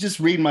you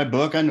just read my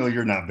book? I know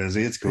you're not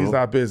busy. It's cool. He's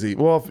not busy.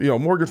 Well, if,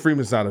 Morgan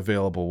Freeman's not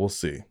available, we'll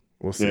see.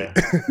 Yeah.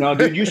 No,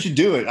 dude, you should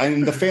do it. I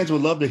mean, the fans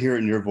would love to hear it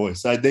in your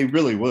voice. They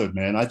really would,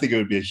 man. I think it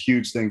would be a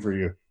huge thing for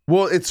you.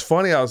 Well, it's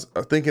funny. I was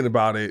thinking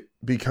about it,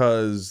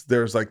 because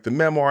there's like the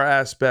memoir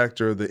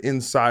aspect or the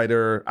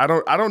insider. I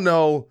don't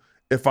know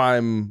if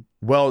I'm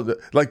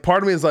like,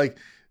 part of me is like,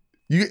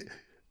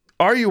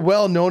 are you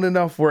well known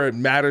enough where it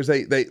matters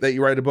that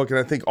you write a book? And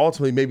I think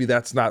ultimately maybe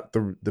that's not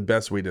the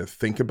best way to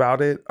think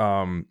about it.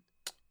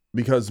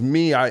 Because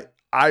me, I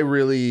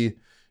really,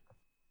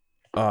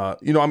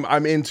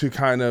 I'm into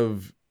kind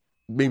of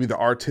maybe the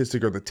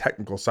artistic or the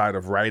technical side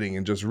of writing,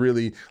 and just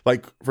really,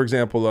 like, for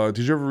example,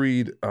 did you ever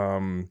read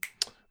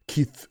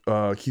Keith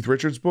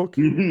Richards' book?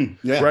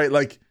 Mm-hmm. Yeah. Right.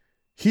 Like,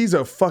 he's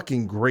a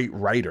fucking great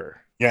writer.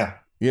 Yeah.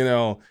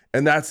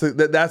 And that's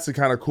the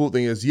kind of cool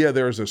thing is,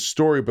 there's a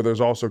story, but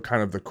there's also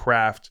kind of the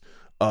craft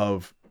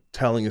of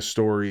telling a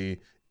story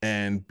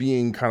and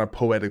being kind of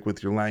poetic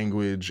with your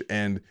language,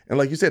 and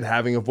like you said,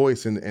 having a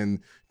voice and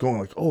going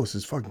like, oh, this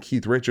is fucking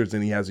Keith Richards,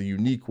 and he has a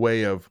unique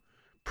way of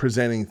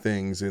presenting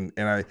things, and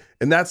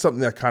that's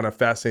something that kind of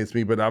fascinates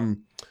me. But I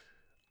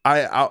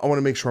want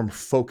to make sure I'm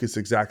focused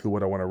exactly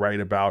what I want to write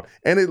about.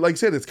 And it, like I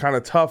said, it's kind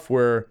of tough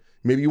where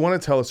maybe you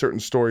want to tell a certain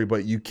story,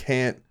 but you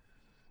can't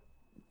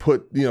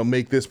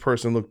make this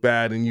person look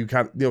bad, and you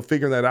kind of,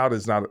 figuring that out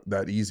is not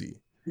that easy.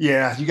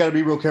 Yeah, you got to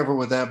be real careful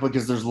with that,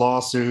 because there's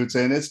lawsuits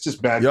and it's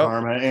just bad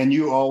karma, and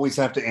you always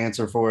have to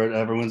answer for it.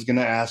 Everyone's going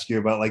to ask you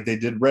about, like they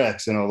did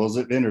Rex and all those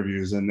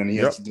interviews, and then he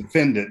has to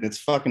defend it. It's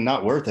fucking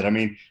not worth it. I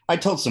mean, I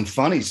told some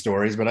funny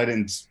stories, but I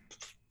didn't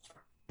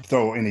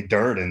throw any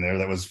dirt in there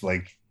that was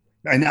like,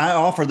 and I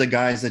offered the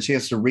guys the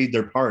chance to read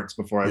their parts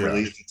before I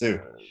released it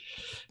too.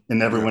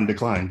 and everyone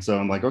declined. So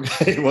I'm like,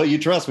 okay, well, you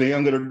trust me,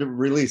 I'm going to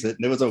release it.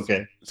 And it was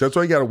okay. So that's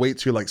why you got to wait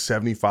till you're like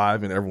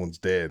 75 and everyone's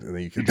dead. And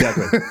then you can.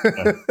 Exactly.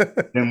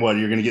 Then what?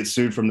 You're going to get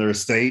sued from their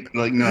estate?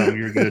 Like, no,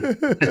 you're good.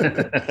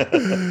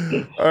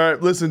 All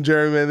right. Listen,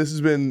 Jeremy, man, this has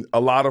been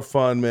a lot of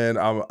fun, man.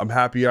 I'm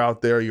happy you're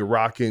out there. You're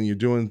rocking. You're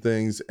doing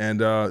things.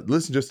 And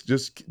listen,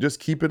 just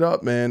keep it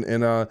up, man.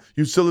 And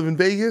you still live in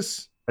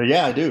Vegas?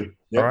 Yeah, I do.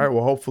 Yep. All right.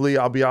 Well, hopefully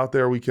I'll be out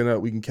there. We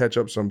can catch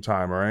up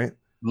sometime. All right.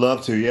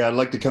 Love to. Yeah, I'd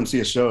like to come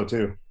see a show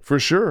too. For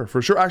sure.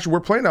 Actually, we're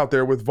playing out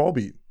there with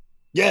Volbeat.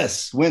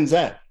 Yes. When's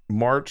that?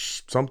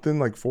 March something,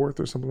 like 4th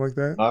or something like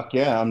that. Fuck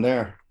yeah, I'm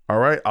there. All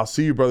right. I'll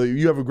see you, brother.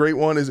 You have a great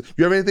one.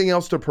 You have anything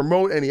else to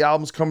promote? Any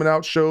albums coming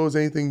out, shows,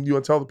 anything you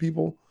want to tell the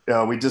people?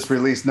 Yeah, we just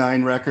released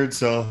 9 records.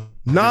 So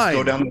 9. Just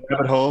go down the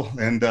rabbit hole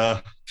and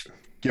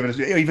give it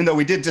even though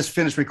we did just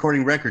finish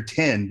recording record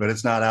 10, but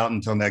it's not out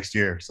until next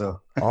year.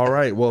 So all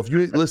right. Well,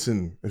 you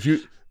listen,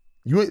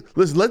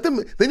 let them,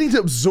 they need to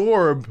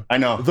absorb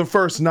the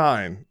first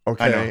 9.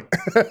 Okay.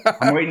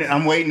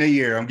 I'm waiting a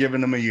year. I'm giving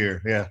them a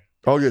year. Yeah.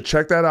 Oh yeah.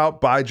 Check that out.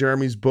 Buy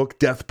Jeremy's book,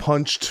 Death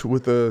Punched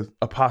with a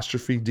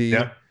apostrophe D.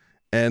 Yeah.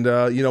 And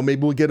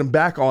maybe we'll get him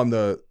back on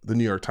the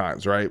New York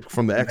Times, right?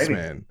 From the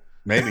X-Men.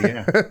 Maybe,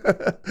 yeah.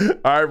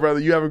 All right, brother.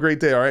 You have a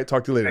great day. All right.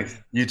 Talk to you later.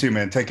 Thanks. You too,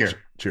 man. Take care.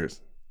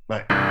 Cheers.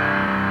 Bye.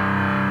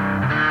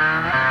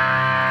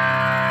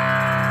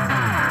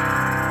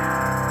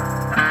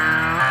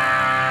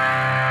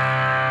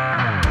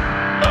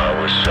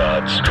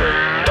 Shot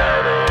straight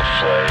out of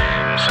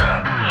flames,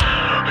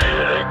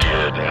 here to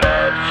get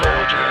my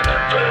fortune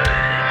in vain.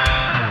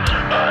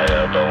 I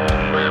have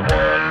only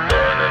one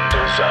burning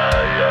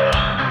desire,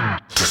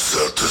 to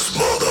set this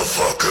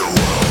motherfucking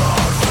world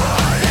on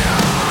fire.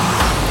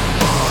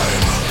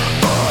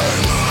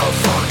 I'm a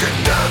fucking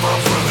devil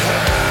from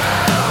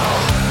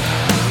hell.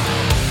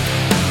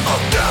 A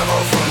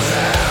devil from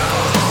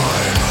hell.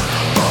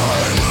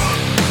 I'm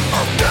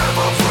a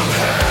devil from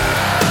hell.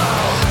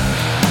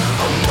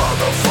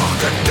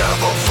 Motherfucking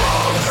devil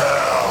from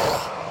hell.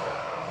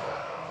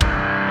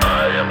 I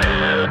am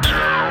here to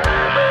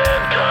rule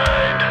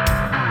mankind.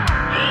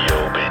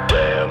 You'll be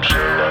damn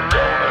sure I'm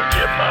gonna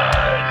get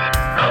mine.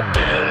 I've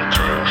been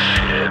through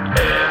shit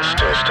and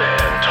still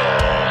stand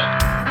tall.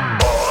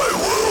 I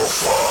will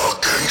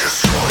fucking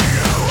destroy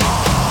you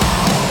all.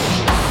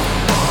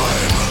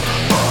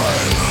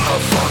 I'm a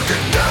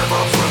fucking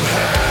devil from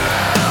hell.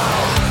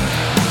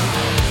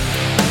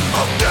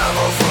 A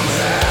devil from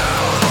hell.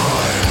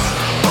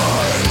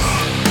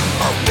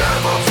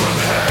 Devil from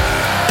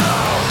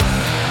hell,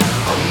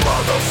 a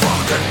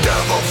motherfucking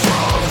devil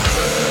from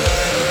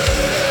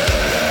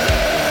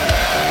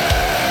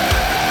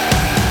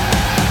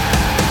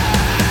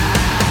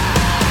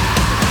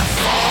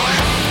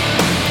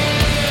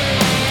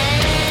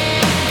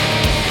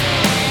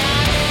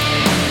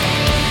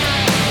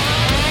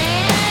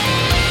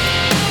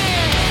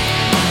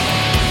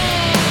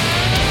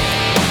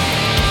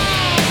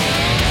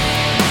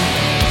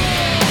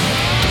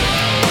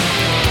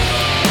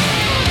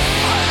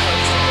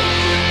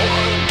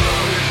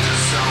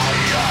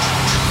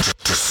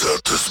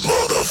set this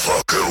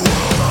motherfucking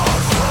world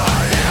on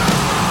fire.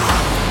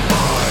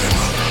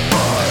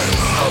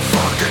 I'm a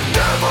fucking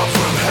devil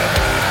from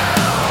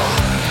hell.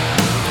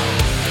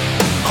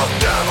 A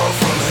devil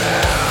from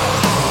hell.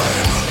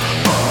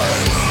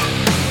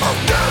 I'm a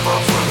devil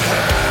from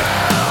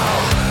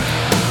hell.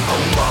 A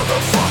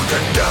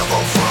motherfucking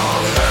devil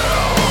from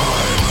hell.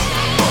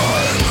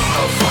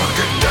 A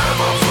fucking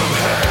devil from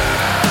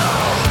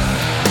hell.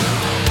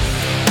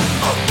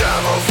 A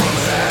devil from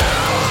hell.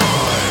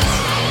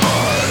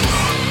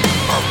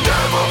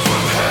 Devil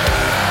from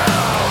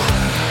hell,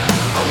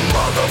 a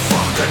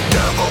motherfucking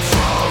devil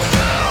from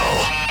hell.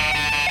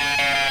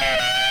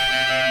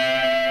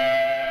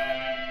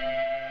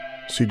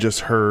 So you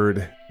just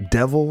heard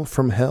Devil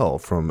from Hell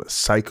from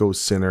Psycho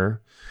Synner,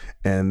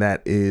 and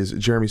that is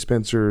Jeremy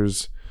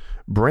Spencer's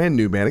brand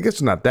new band. I guess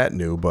it's not that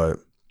new, but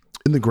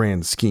in the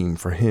grand scheme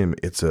for him,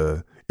 it's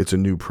a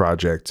new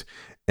project.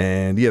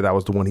 And yeah, that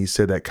was the one he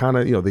said that kind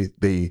of,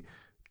 they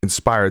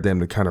inspired them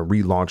to kind of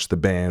relaunch the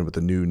band with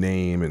a new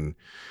name and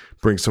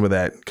bring some of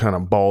that kind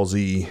of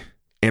ballsy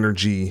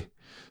energy,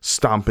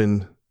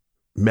 stomping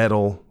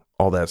metal,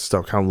 all that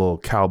stuff, kind of a little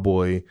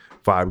cowboy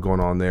vibe going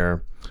on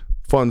there.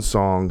 Fun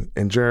song.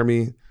 And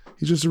Jeremy,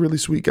 he's just a really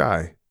sweet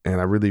guy. And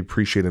I really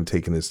appreciate him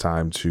taking his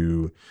time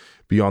to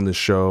be on this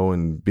show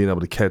and being able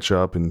to catch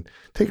up and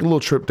take a little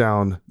trip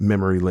down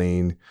memory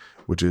lane,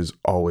 which is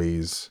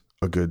always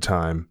a good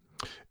time.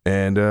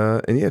 And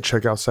yeah,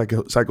 check out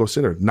Psycho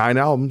Synner. 9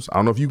 albums. I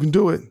don't know if you can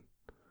do it.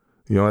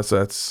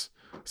 That's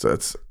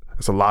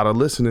a lot of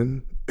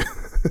listening.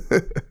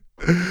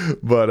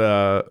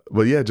 but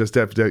yeah, just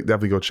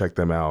definitely go check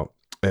them out.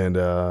 And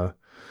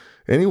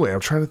anyway,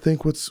 I'm trying to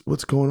think what's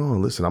going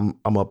on. Listen,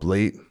 I'm up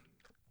late.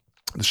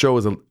 The show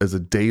is a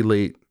day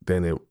late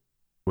than it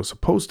was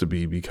supposed to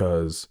be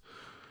because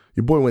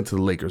your boy went to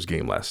the Lakers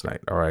game last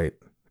night. All right,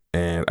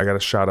 and I got to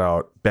shout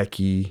out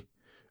Becky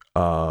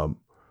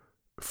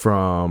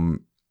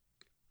from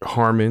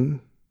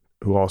Harmon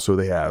who also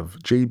they have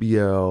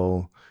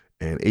JBL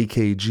and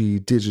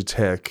AKG,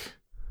 Digitech,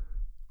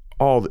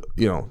 all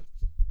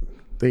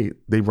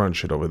they run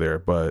shit over there.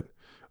 But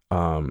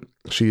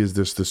she is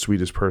just the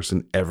sweetest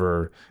person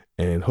ever,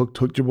 and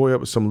hooked your boy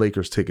up with some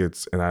Lakers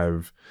tickets. And I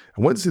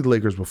went to see the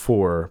Lakers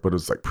before, but it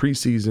was like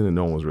preseason and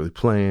no one was really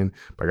playing.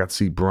 But I got to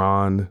see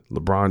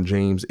LeBron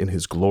James in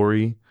his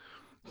glory.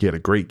 He had a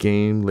great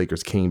game.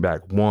 Lakers came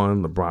back,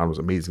 won. LeBron was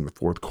amazing in the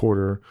fourth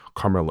quarter.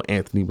 Carmelo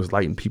Anthony was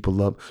lighting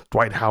people up.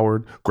 Dwight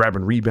Howard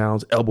grabbing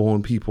rebounds,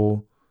 elbowing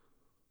people.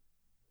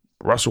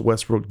 Russell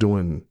Westbrook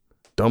doing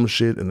dumb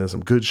shit and then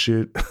some good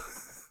shit.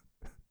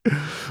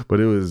 But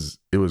it was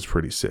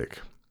pretty sick,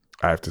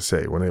 I have to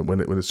say. When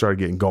it started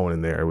getting going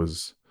in there, it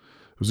was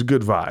a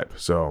good vibe.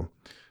 So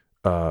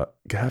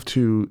have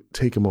to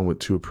take a moment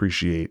to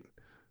appreciate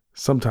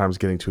sometimes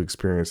getting to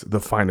experience the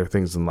finer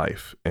things in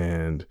life.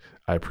 And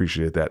I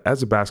appreciate that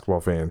as a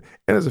basketball fan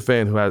and as a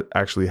fan who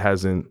actually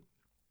hasn't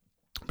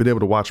been able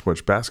to watch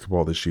much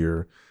basketball this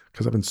year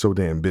because I've been so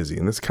damn busy.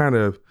 And that's kind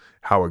of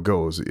how it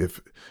goes.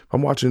 If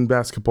I'm watching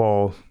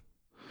basketball,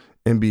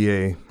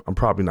 NBA, I'm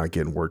probably not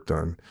getting work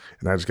done.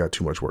 And I just got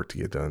too much work to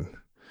get done.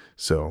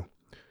 So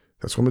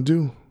that's what I'm going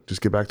to do.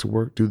 Just get back to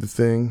work, do the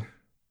thing,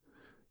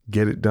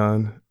 get it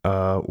done.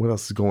 What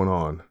else is going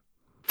on?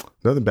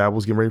 Nothing.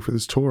 Babel's getting ready for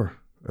this tour.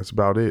 That's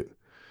about it.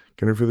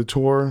 Getting ready for the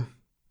tour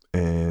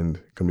and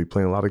going to be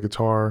playing a lot of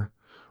guitar,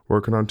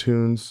 working on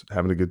tunes,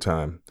 having a good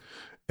time.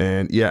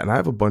 And yeah, and I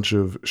have a bunch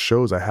of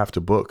shows I have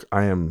to book.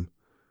 I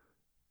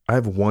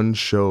have one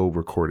show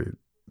recorded,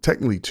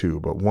 technically two,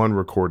 but one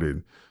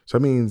recorded. So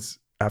that means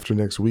after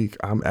next week,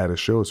 I'm at a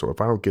show. So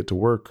if I don't get to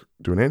work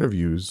doing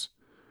interviews,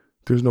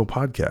 there's no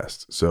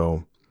podcast.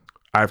 So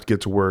I have to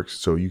get to work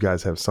so you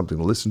guys have something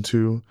to listen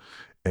to.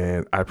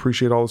 And I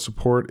appreciate all the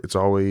support. It's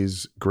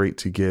always great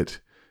to get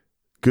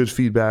good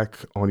feedback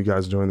on you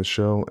guys enjoying the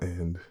show.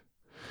 And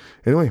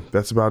anyway,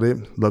 that's about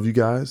it. Love you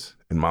guys,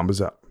 and Mamba's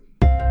out.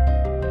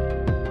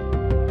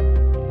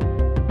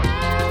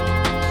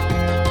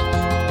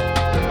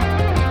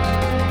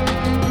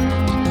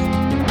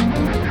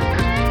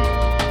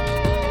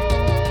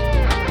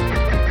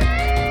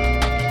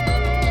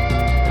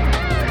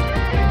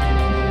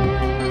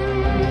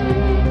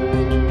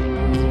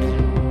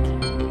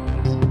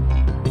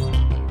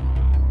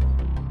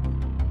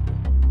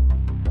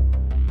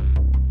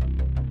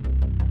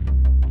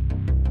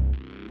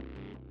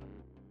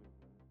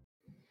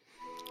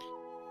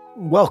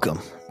 Welcome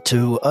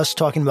to us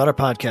talking about our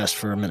podcast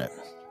for a minute.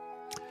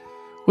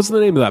 What's the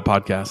name of that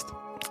podcast?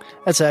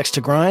 That's Axe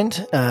to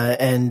Grind,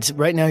 and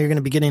right now you're going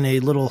to be getting a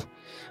little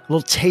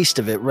taste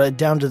of it, right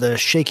down to the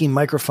shaking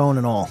microphone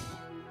and all.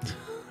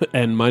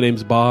 And my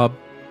name's Bob.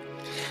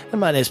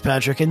 And my name's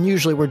Patrick, and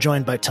usually we're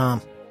joined by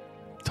Tom.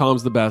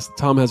 Tom's the best.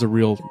 Tom has a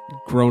real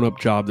grown-up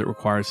job that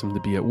requires him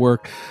to be at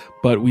work,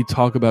 but we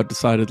talk about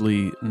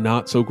decidedly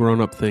not so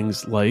grown-up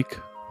things like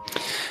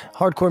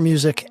hardcore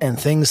music and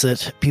things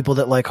that people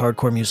that like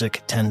hardcore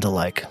music tend to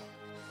like.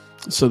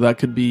 So that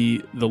could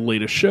be the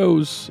latest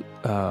shows,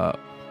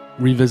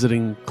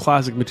 revisiting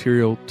classic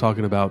material,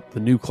 talking about the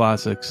new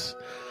classics,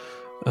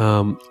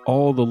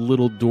 all the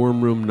little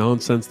dorm room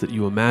nonsense that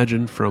you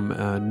imagine from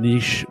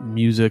niche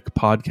music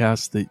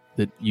podcasts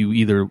that you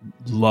either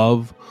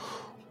love,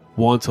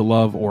 want to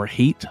love, or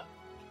hate.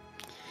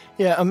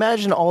 Yeah,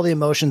 imagine all the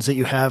emotions that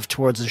you have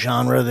towards a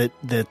genre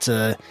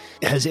that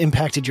has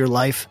impacted your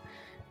life.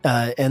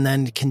 And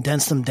then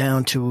condense them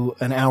down to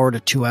an hour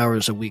to 2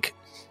 hours a week.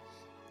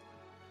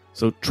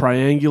 So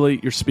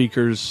triangulate your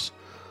speakers.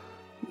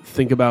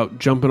 Think about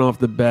jumping off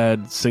the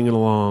bed, singing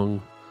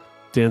along,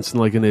 dancing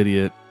like an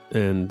idiot,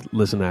 and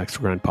listen to Axe to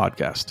Grind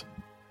podcast.